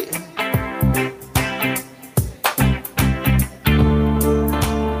pray.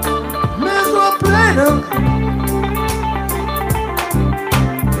 May as well play them.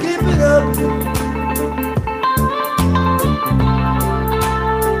 Keep it up.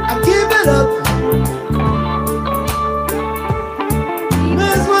 I keep it up.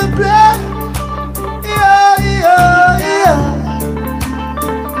 May as well play. Yeah, yeah, yeah.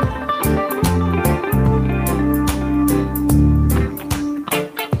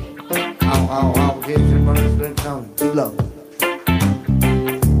 Ow, get your money straight down. Too low.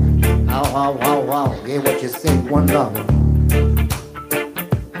 Ow, get what you say, $1.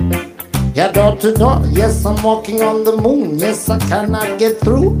 Yeah, door to door, yes, I'm walking on the moon. Yes, I cannot get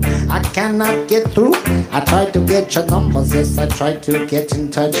through. I cannot get through. I tried to get your numbers, yes, I tried to get in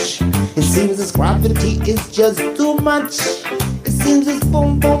touch. It seems this gravity is just too much. It seems this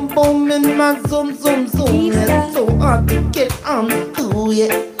boom, boom, boom in my zoom, zoom, zoom. It's so hard to get on through,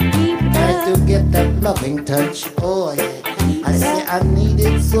 yeah. Try to get that loving touch, oh yeah. I say I need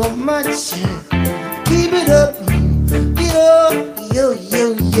it so much. Keep it up, yo, yo,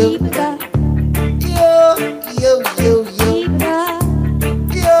 yo, yo. Yo, yo, yo, yo.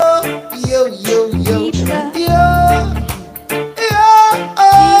 Yo, yo, yo, yo. Yo, yo,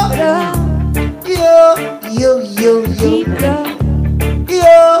 oh. Yo, yo, yo, yo.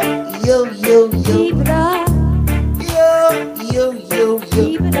 Yo, yo, yo, yo. Yo, yo, yo,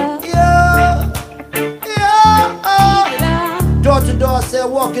 yo. Door to door, I say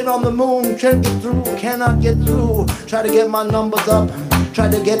walking on the moon. Can't get through, cannot get through. Try to get my numbers up, try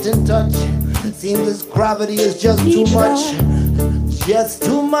to get in touch. Seems this gravity is just too much. Just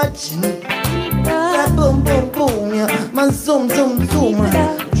too much. Yeah, boom, boom, boom. Yeah, man, zoom, zoom, zoom.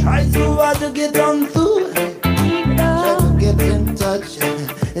 Try so hard to get on through. Try to get in touch.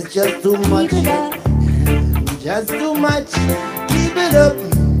 It's just too much. Just too much. Keep it up.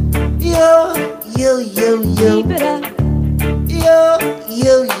 Yo, yo, yo, yo. Yo,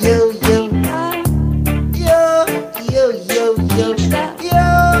 yo, yo, yo. Yo, yo, yo, yo. Yo,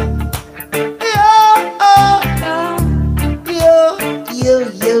 yo, oh. Yo, yo,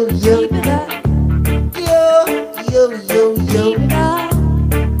 yo, yo. Yo, yo, yo, yo.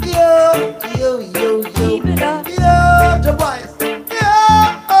 Yo, yo, yo, yo. Yo, the boys. Yo,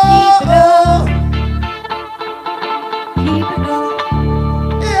 oh, oh.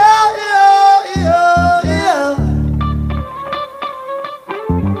 Yeah, yeah, yeah, yeah.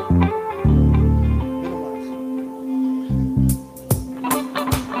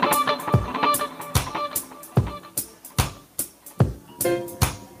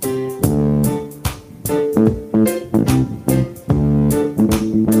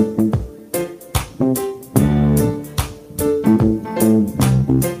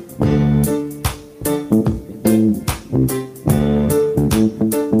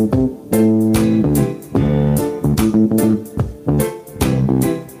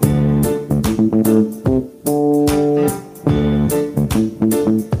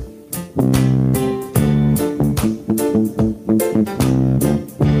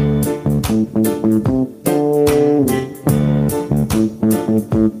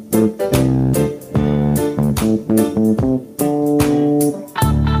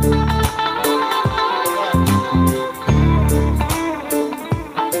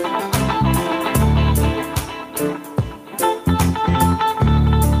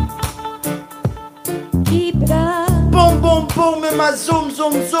 boom in my zoom,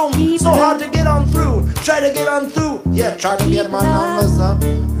 zoom, zoom. So hard to get on through. Try to get on through. Yeah, try to get my numbers up.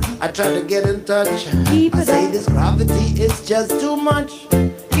 I try to get in touch. I say this gravity is just too much.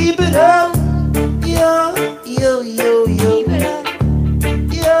 Keep it up. Yo, yo, yo, yo.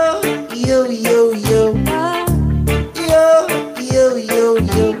 Yo, yo, yo, yo. Yo, yo, yo,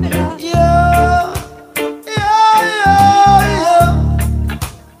 yo. Yo.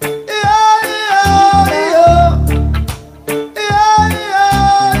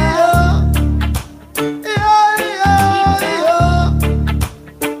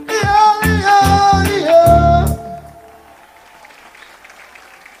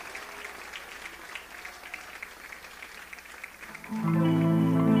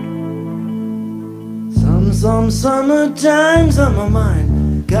 Some summertimes on my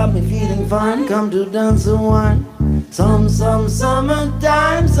mind got me feeling fine, come to dance and wine. Some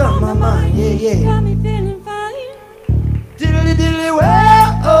summertimes on my mind, yeah, yeah. Got me feeling fine. Diddly diddly,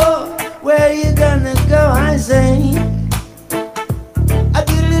 where you gonna go, I say. A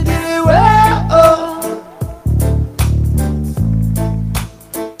diddly diddly,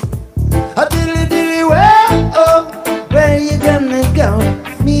 a diddly diddly, where you gonna go?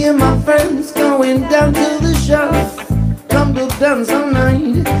 Me and my friends going down to the show. Come to dance all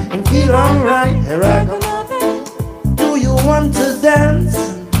night and feel alright. Do you want to dance?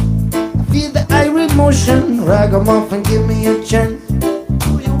 Feel the Irish motion. Ragamuffin, give me a chance.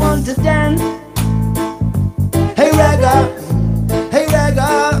 Do you want to dance? Hey ragga, hey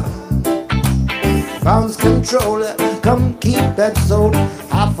ragga. Bounce controller, come keep that soul.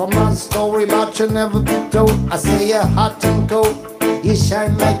 Half of my story about you never be told. I say you're hot and cold. You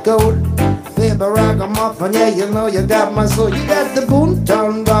shine like gold, baby ragamuffin, yeah, you know you got my soul. You got the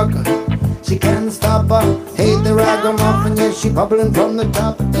Boomtown rocker, she can't stop her. Hey, the ragamuffin, yeah, she bubbling from the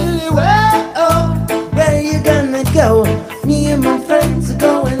top. Where you gonna go? Me and my friends are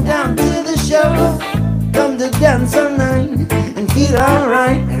going down to the show. Come to dance all night and feel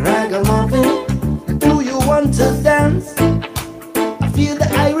alright. Ragamuffin, do you want to dance? I feel the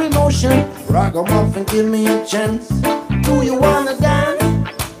Irish motion. Ragamuffin, give me a chance. Do you wanna dance?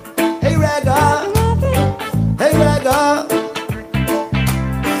 Hey ragga, hey ragga.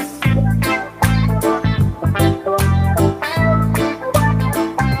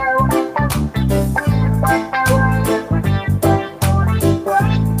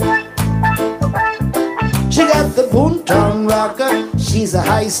 She got the Boomtown rocker, she's a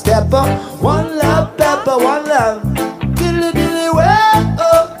high stepper. One love, pepper, one love. Diddly diddly,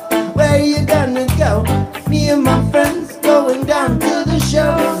 where you gonna go? Me and my friends going down to the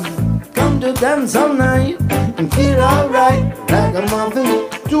show. Come to dance all night and feel alright. Ragamuffin,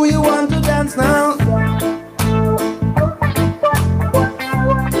 do you want to dance now?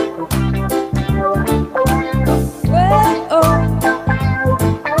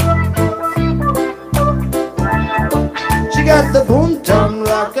 She got the Boomtown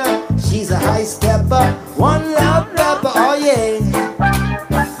rocker, she's a high stepper. One loud rapper, oh yeah.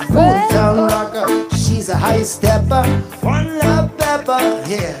 Boomtown rocker, she's a high stepper. One love pepper,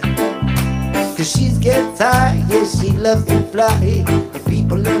 yeah. Cause she's get tired, yeah, she loves to fly. The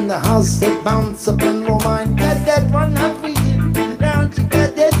people in the house, they bounce up and roll mine. Got that one up for you. Now she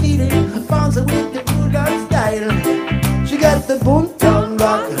got that feeling, bounce with the bulldog style. She got the Boomtown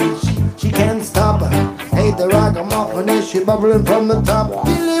rocker, she can't stop her. Hey, the ragamuffin, is she bubbling from the top?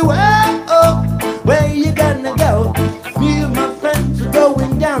 Really well, where you gonna go? Me and my friends are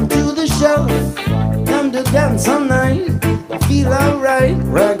going down to the show. Come to dance all night, feel alright.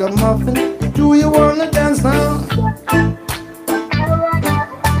 Ragamuffin, do you wanna dance now?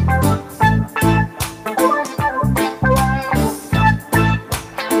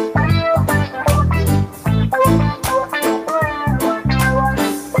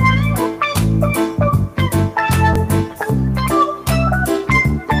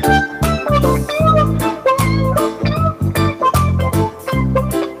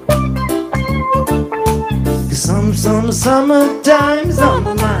 Some summertimes on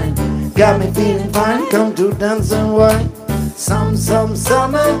my mind got me feeling fine, come to dance and wine. Some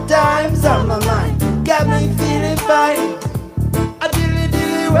summertimes on my mind got me feeling fine. A dilly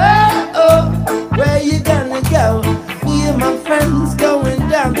dilly, where you gonna go? Me and my friends going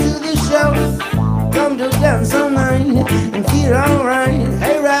down to the show. Come to dance all night and feel alright.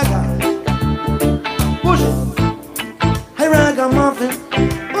 Hey ragga, push it. Hey ragamuffin,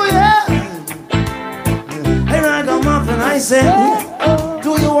 oh yeah. Hey ragamuffin, I said,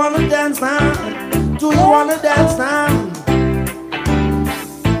 do you wanna dance now? Do you wanna dance now?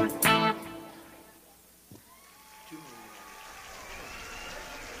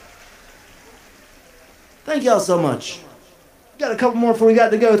 Thank y'all so much. Got a couple more before we got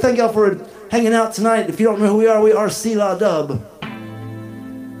to go. Thank y'all for hanging out tonight. If you don't know who we are C-La Dub.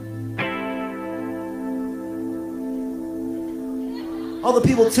 All the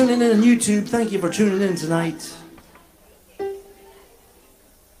people tuning in on YouTube, thank you for tuning in tonight.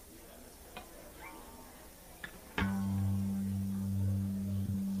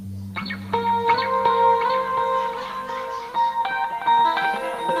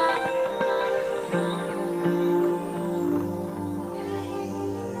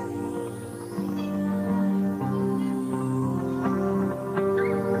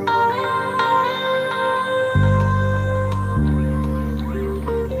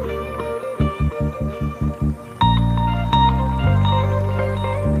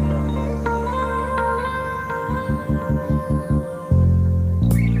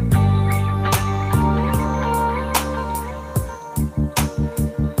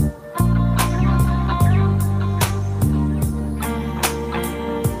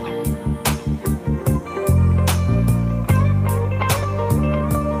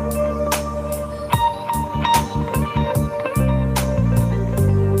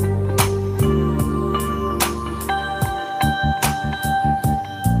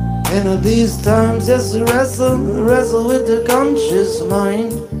 And of these times, as we wrestle with the conscious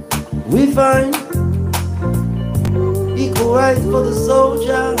mind, we find equal rights for the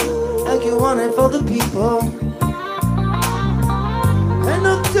soldier, like you want it for the people. Ain't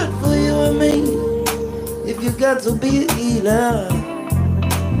no good for you and me if you got to be a healer.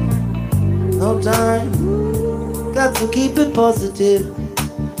 No time, got to keep it positive.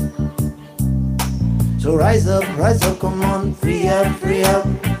 So rise up, come on, free up, free up.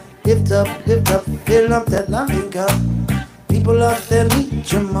 Lift up, fill up that loving cup. People out there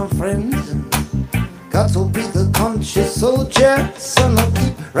need you, my friends. Got to be the conscious soldier. So now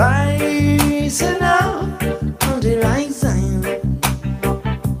keep rising up until I sign.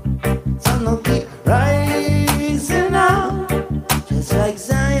 So now keep rising up, just like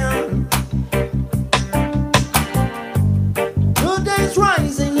Zion. New day's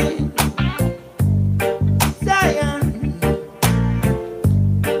rising in Zion.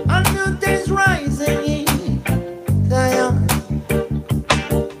 Rising in Zion.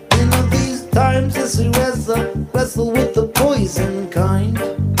 In all these times as we wrestle with the poison kind,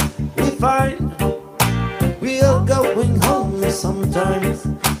 we find we are going home sometimes.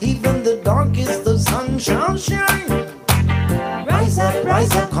 Even the darkest of sun shall shine. Rise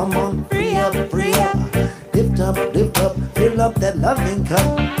up, come on, free up, free up. Lift up, fill up that loving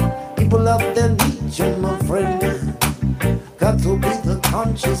cup. People out there need you, my friend. Got to be the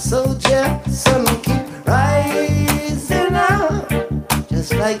conscious soldier, so now keep rising up,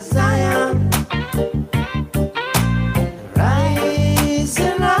 just like Zion.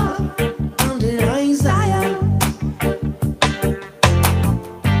 Rising up, until I Zion.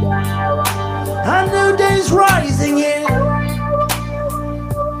 A new day's rising in.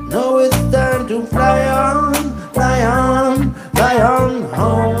 Now it's time to fly on, fly on, fly on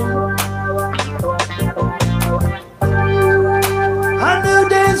home.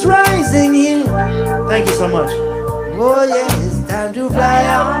 Rising in. Thank you so much. Oh yeah, it's time to fly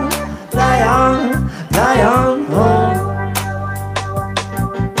on, fly on, fly on home.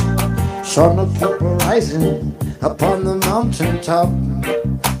 Sun will keep rising upon the mountaintop,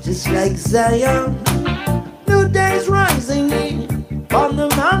 just like Zion. New day's rising in upon the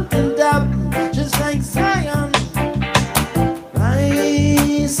mountaintop, just like Zion.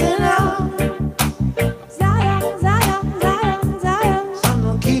 Rising up.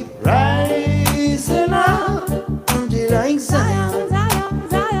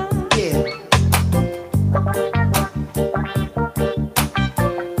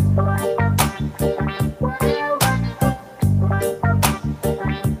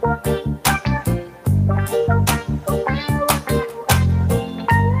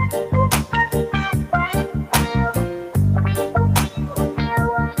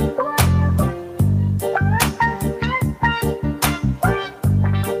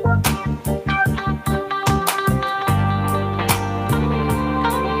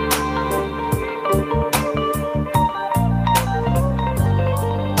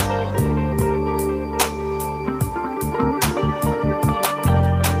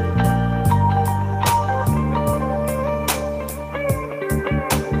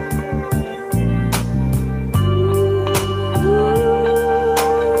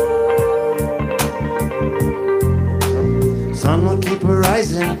 Sun will keep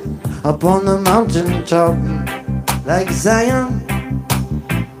rising upon the mountaintop, like Zion.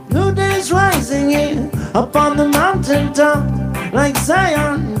 New day's rising here upon the mountaintop, like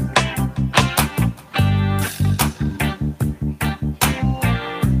Zion.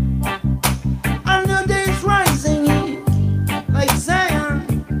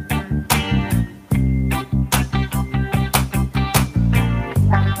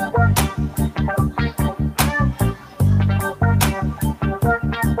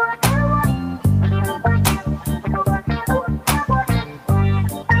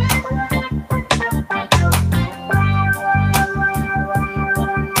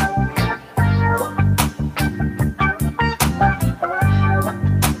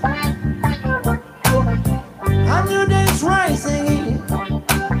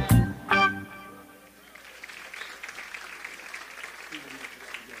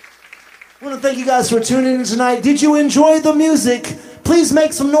 I want to thank you guys for tuning in tonight. Did you enjoy the music? Please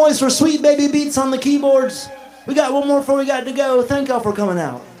make some noise for Sweet Baby Beats on the keyboards. We got one more before we got to go. Thank y'all for coming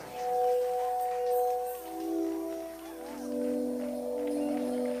out.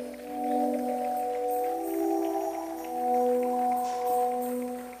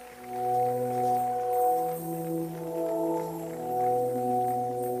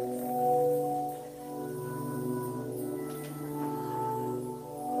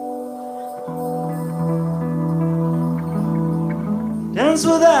 Dance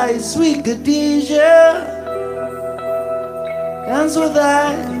with I, sweet Khadijah. Dance with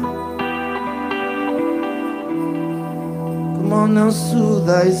I. Come on now, soothe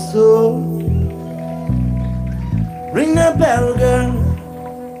thy soul. Ring that bell, girl.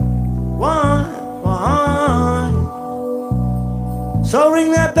 One, one. So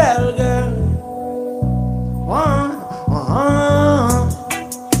ring that bell, girl. One, one.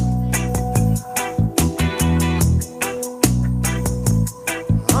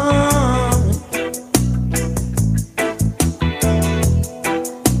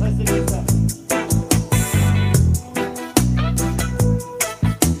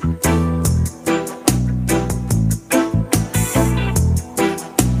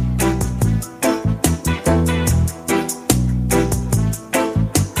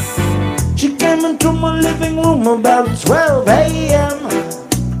 About 12 a.m.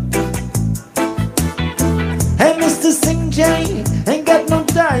 Hey, Mr. Sing J, ain't got no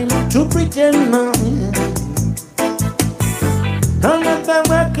time to pretend. Turn up that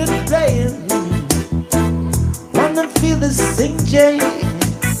record playing. Wanna feel the Sing J.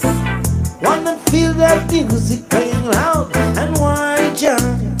 Wanna feel that music playing loud and wide,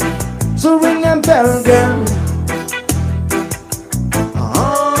 John. So ring that bell, girl.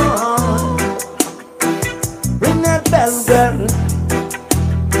 Bell, girl.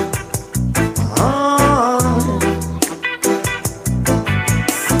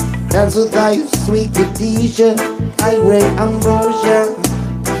 Dance with thy sweet Khadijah, Irene Ambrosia.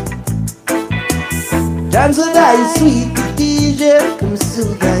 Dance with thy sweet Khadijah, come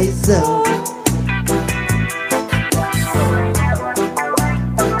soothe thyself.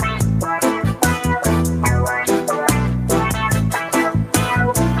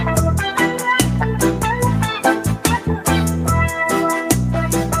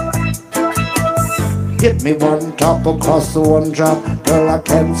 Hit me one top across the one drop, girl, I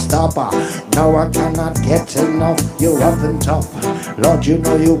can't stop her. No, I cannot get enough. You're rough and tough, Lord, you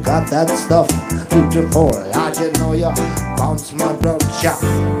know you got that stuff. Beautiful, Lord, you know you bounce my blood shot.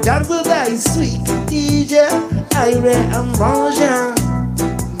 Dance with thy sweet DJ, Irene Ambrosia.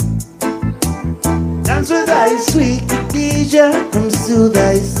 Dance with thy sweet DJ, come soothe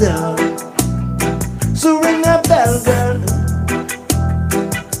thyself. So ring that bell, girl.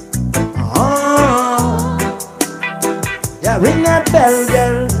 Yeah, ring that bell,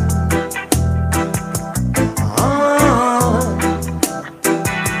 girl.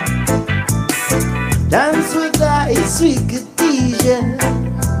 Dance with thy sweet Khadijah,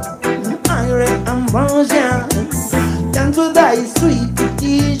 Irene Ambrosia. Dance with thy sweet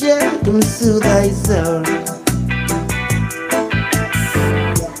Khadijah, come soothe thyself.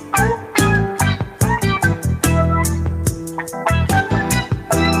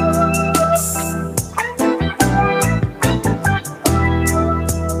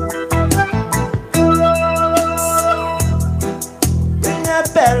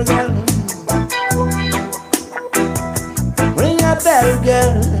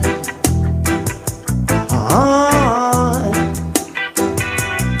 Girl.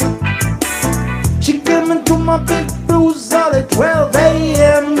 She came into my big blues all at 12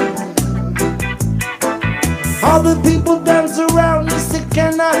 a.m. All the people dance around me, they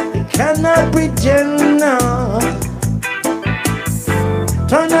cannot pretend now.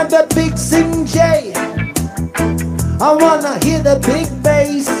 Turn up that big Sing J. I wanna hear the big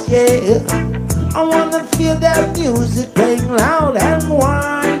bass, yeah. I wanna feel that music playing loud and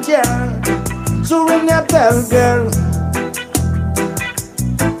wide, yeah. So ring that bell, girl.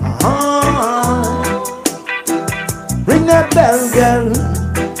 Ring that bell, girl.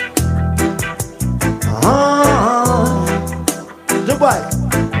 The boy.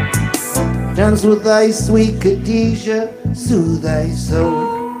 Dance with thy sweet Khadijah, soothe thy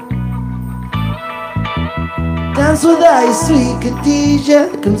soul. Dance with thy sweet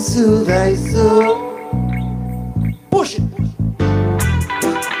Khadijah, come soothe thy soul. Push it.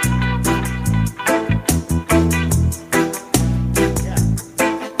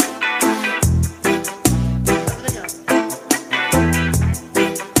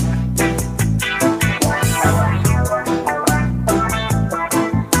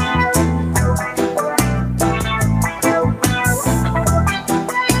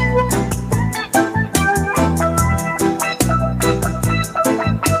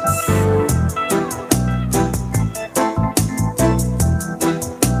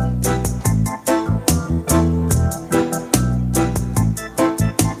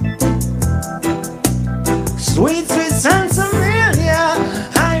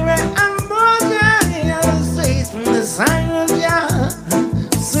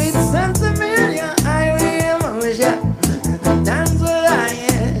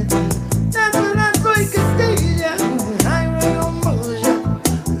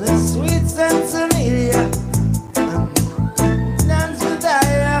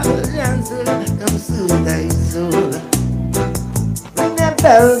 Ring that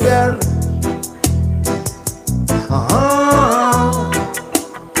bell, girl.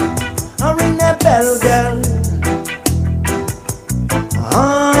 Ring that bell, girl.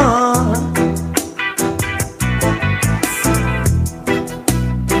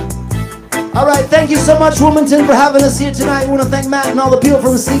 All right, thank you so much, Wilmington, for having us here tonight. We want to thank Matt and all the people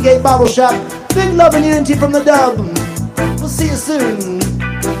from the Seagate Bottle Shop. Big love and unity from the Dub. We'll see you soon.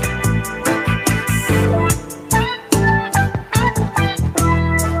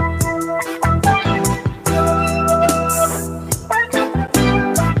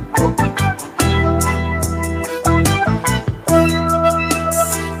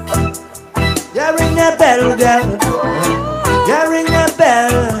 Yeah, ring that bell, girl. Yeah, ring that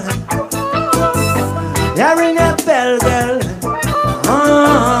bell. Yeah, ring that bell, girl.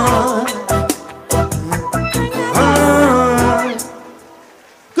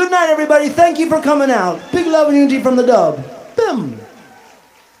 Good night, everybody. Thank you for coming out. Big love and unity from the Dub. Bim.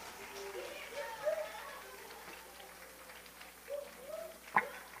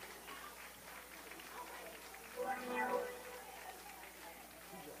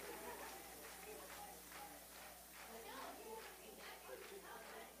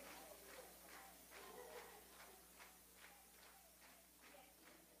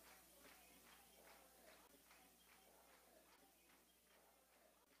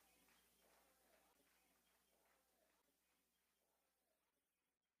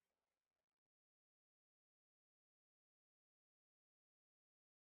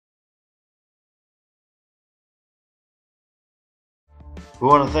 We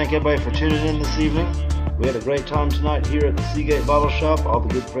want to thank everybody for tuning in this evening. We had a great time tonight here at the Seagate Bottle Shop. All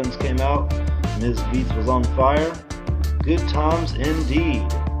the good friends came out. Ms. Beats was on fire. Good times indeed.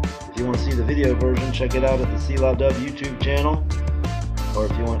 If you want to see the video version, check it out at the CeeLo Dub YouTube channel. Or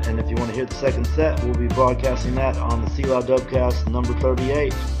if you want to hear the second set, we'll be broadcasting that on the CeeLo Dubcast number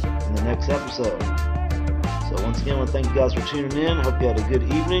 38 in the next episode. So once again, I want to thank you guys for tuning in. Hope you had a good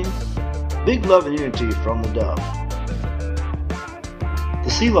evening. Big love and unity from the Dub. The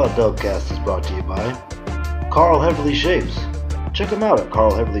CeeLo Dubcast is brought to you by Carl Heverly Shapes. Check them out at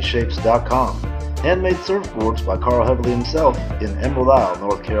carlheverlyshapes.com. Handmade surfboards by Carl Heverly himself in Emerald Isle,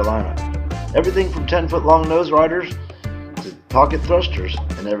 North Carolina. Everything from 10-foot long nose riders to pocket thrusters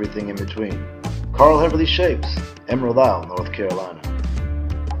and everything in between. Carl Heverly Shapes, Emerald Isle, North Carolina.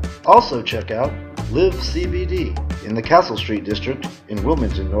 Also check out Live CBD in the Castle Street District in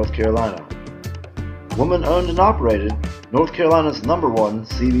Wilmington, North Carolina. Woman owned and operated, North Carolina's #1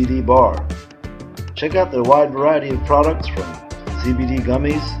 CBD bar. Check out their wide variety of products from CBD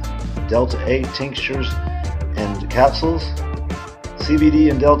gummies, Delta 8 tinctures and capsules, CBD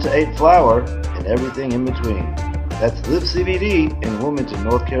and Delta 8 flower, and everything in between. That's Live CBD in Wilmington,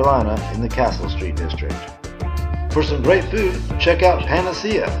 North Carolina in the Castle Street District. For some great food, check out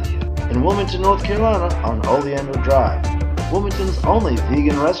Panacea in Wilmington, North Carolina on Oleander Drive. Wilmington's only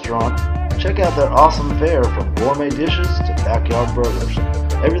vegan restaurant. Check out their awesome fare from gourmet dishes to backyard burgers.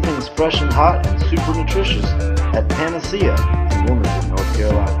 Everything's fresh and hot and super nutritious at Panacea in Wilmington, North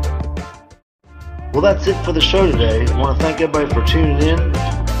Carolina. Well, that's it for the show today. I want to thank everybody for tuning in.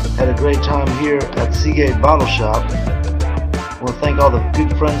 Had a great time here at Seagate Bottle Shop. I want to thank all the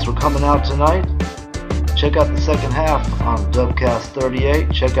good friends for coming out tonight. Check out the second half on Dubcast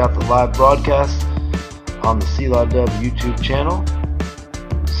 38. Check out the live broadcast on the CeeLo Dub YouTube channel.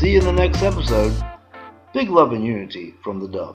 See you in the next episode. Big love and unity from the Dub.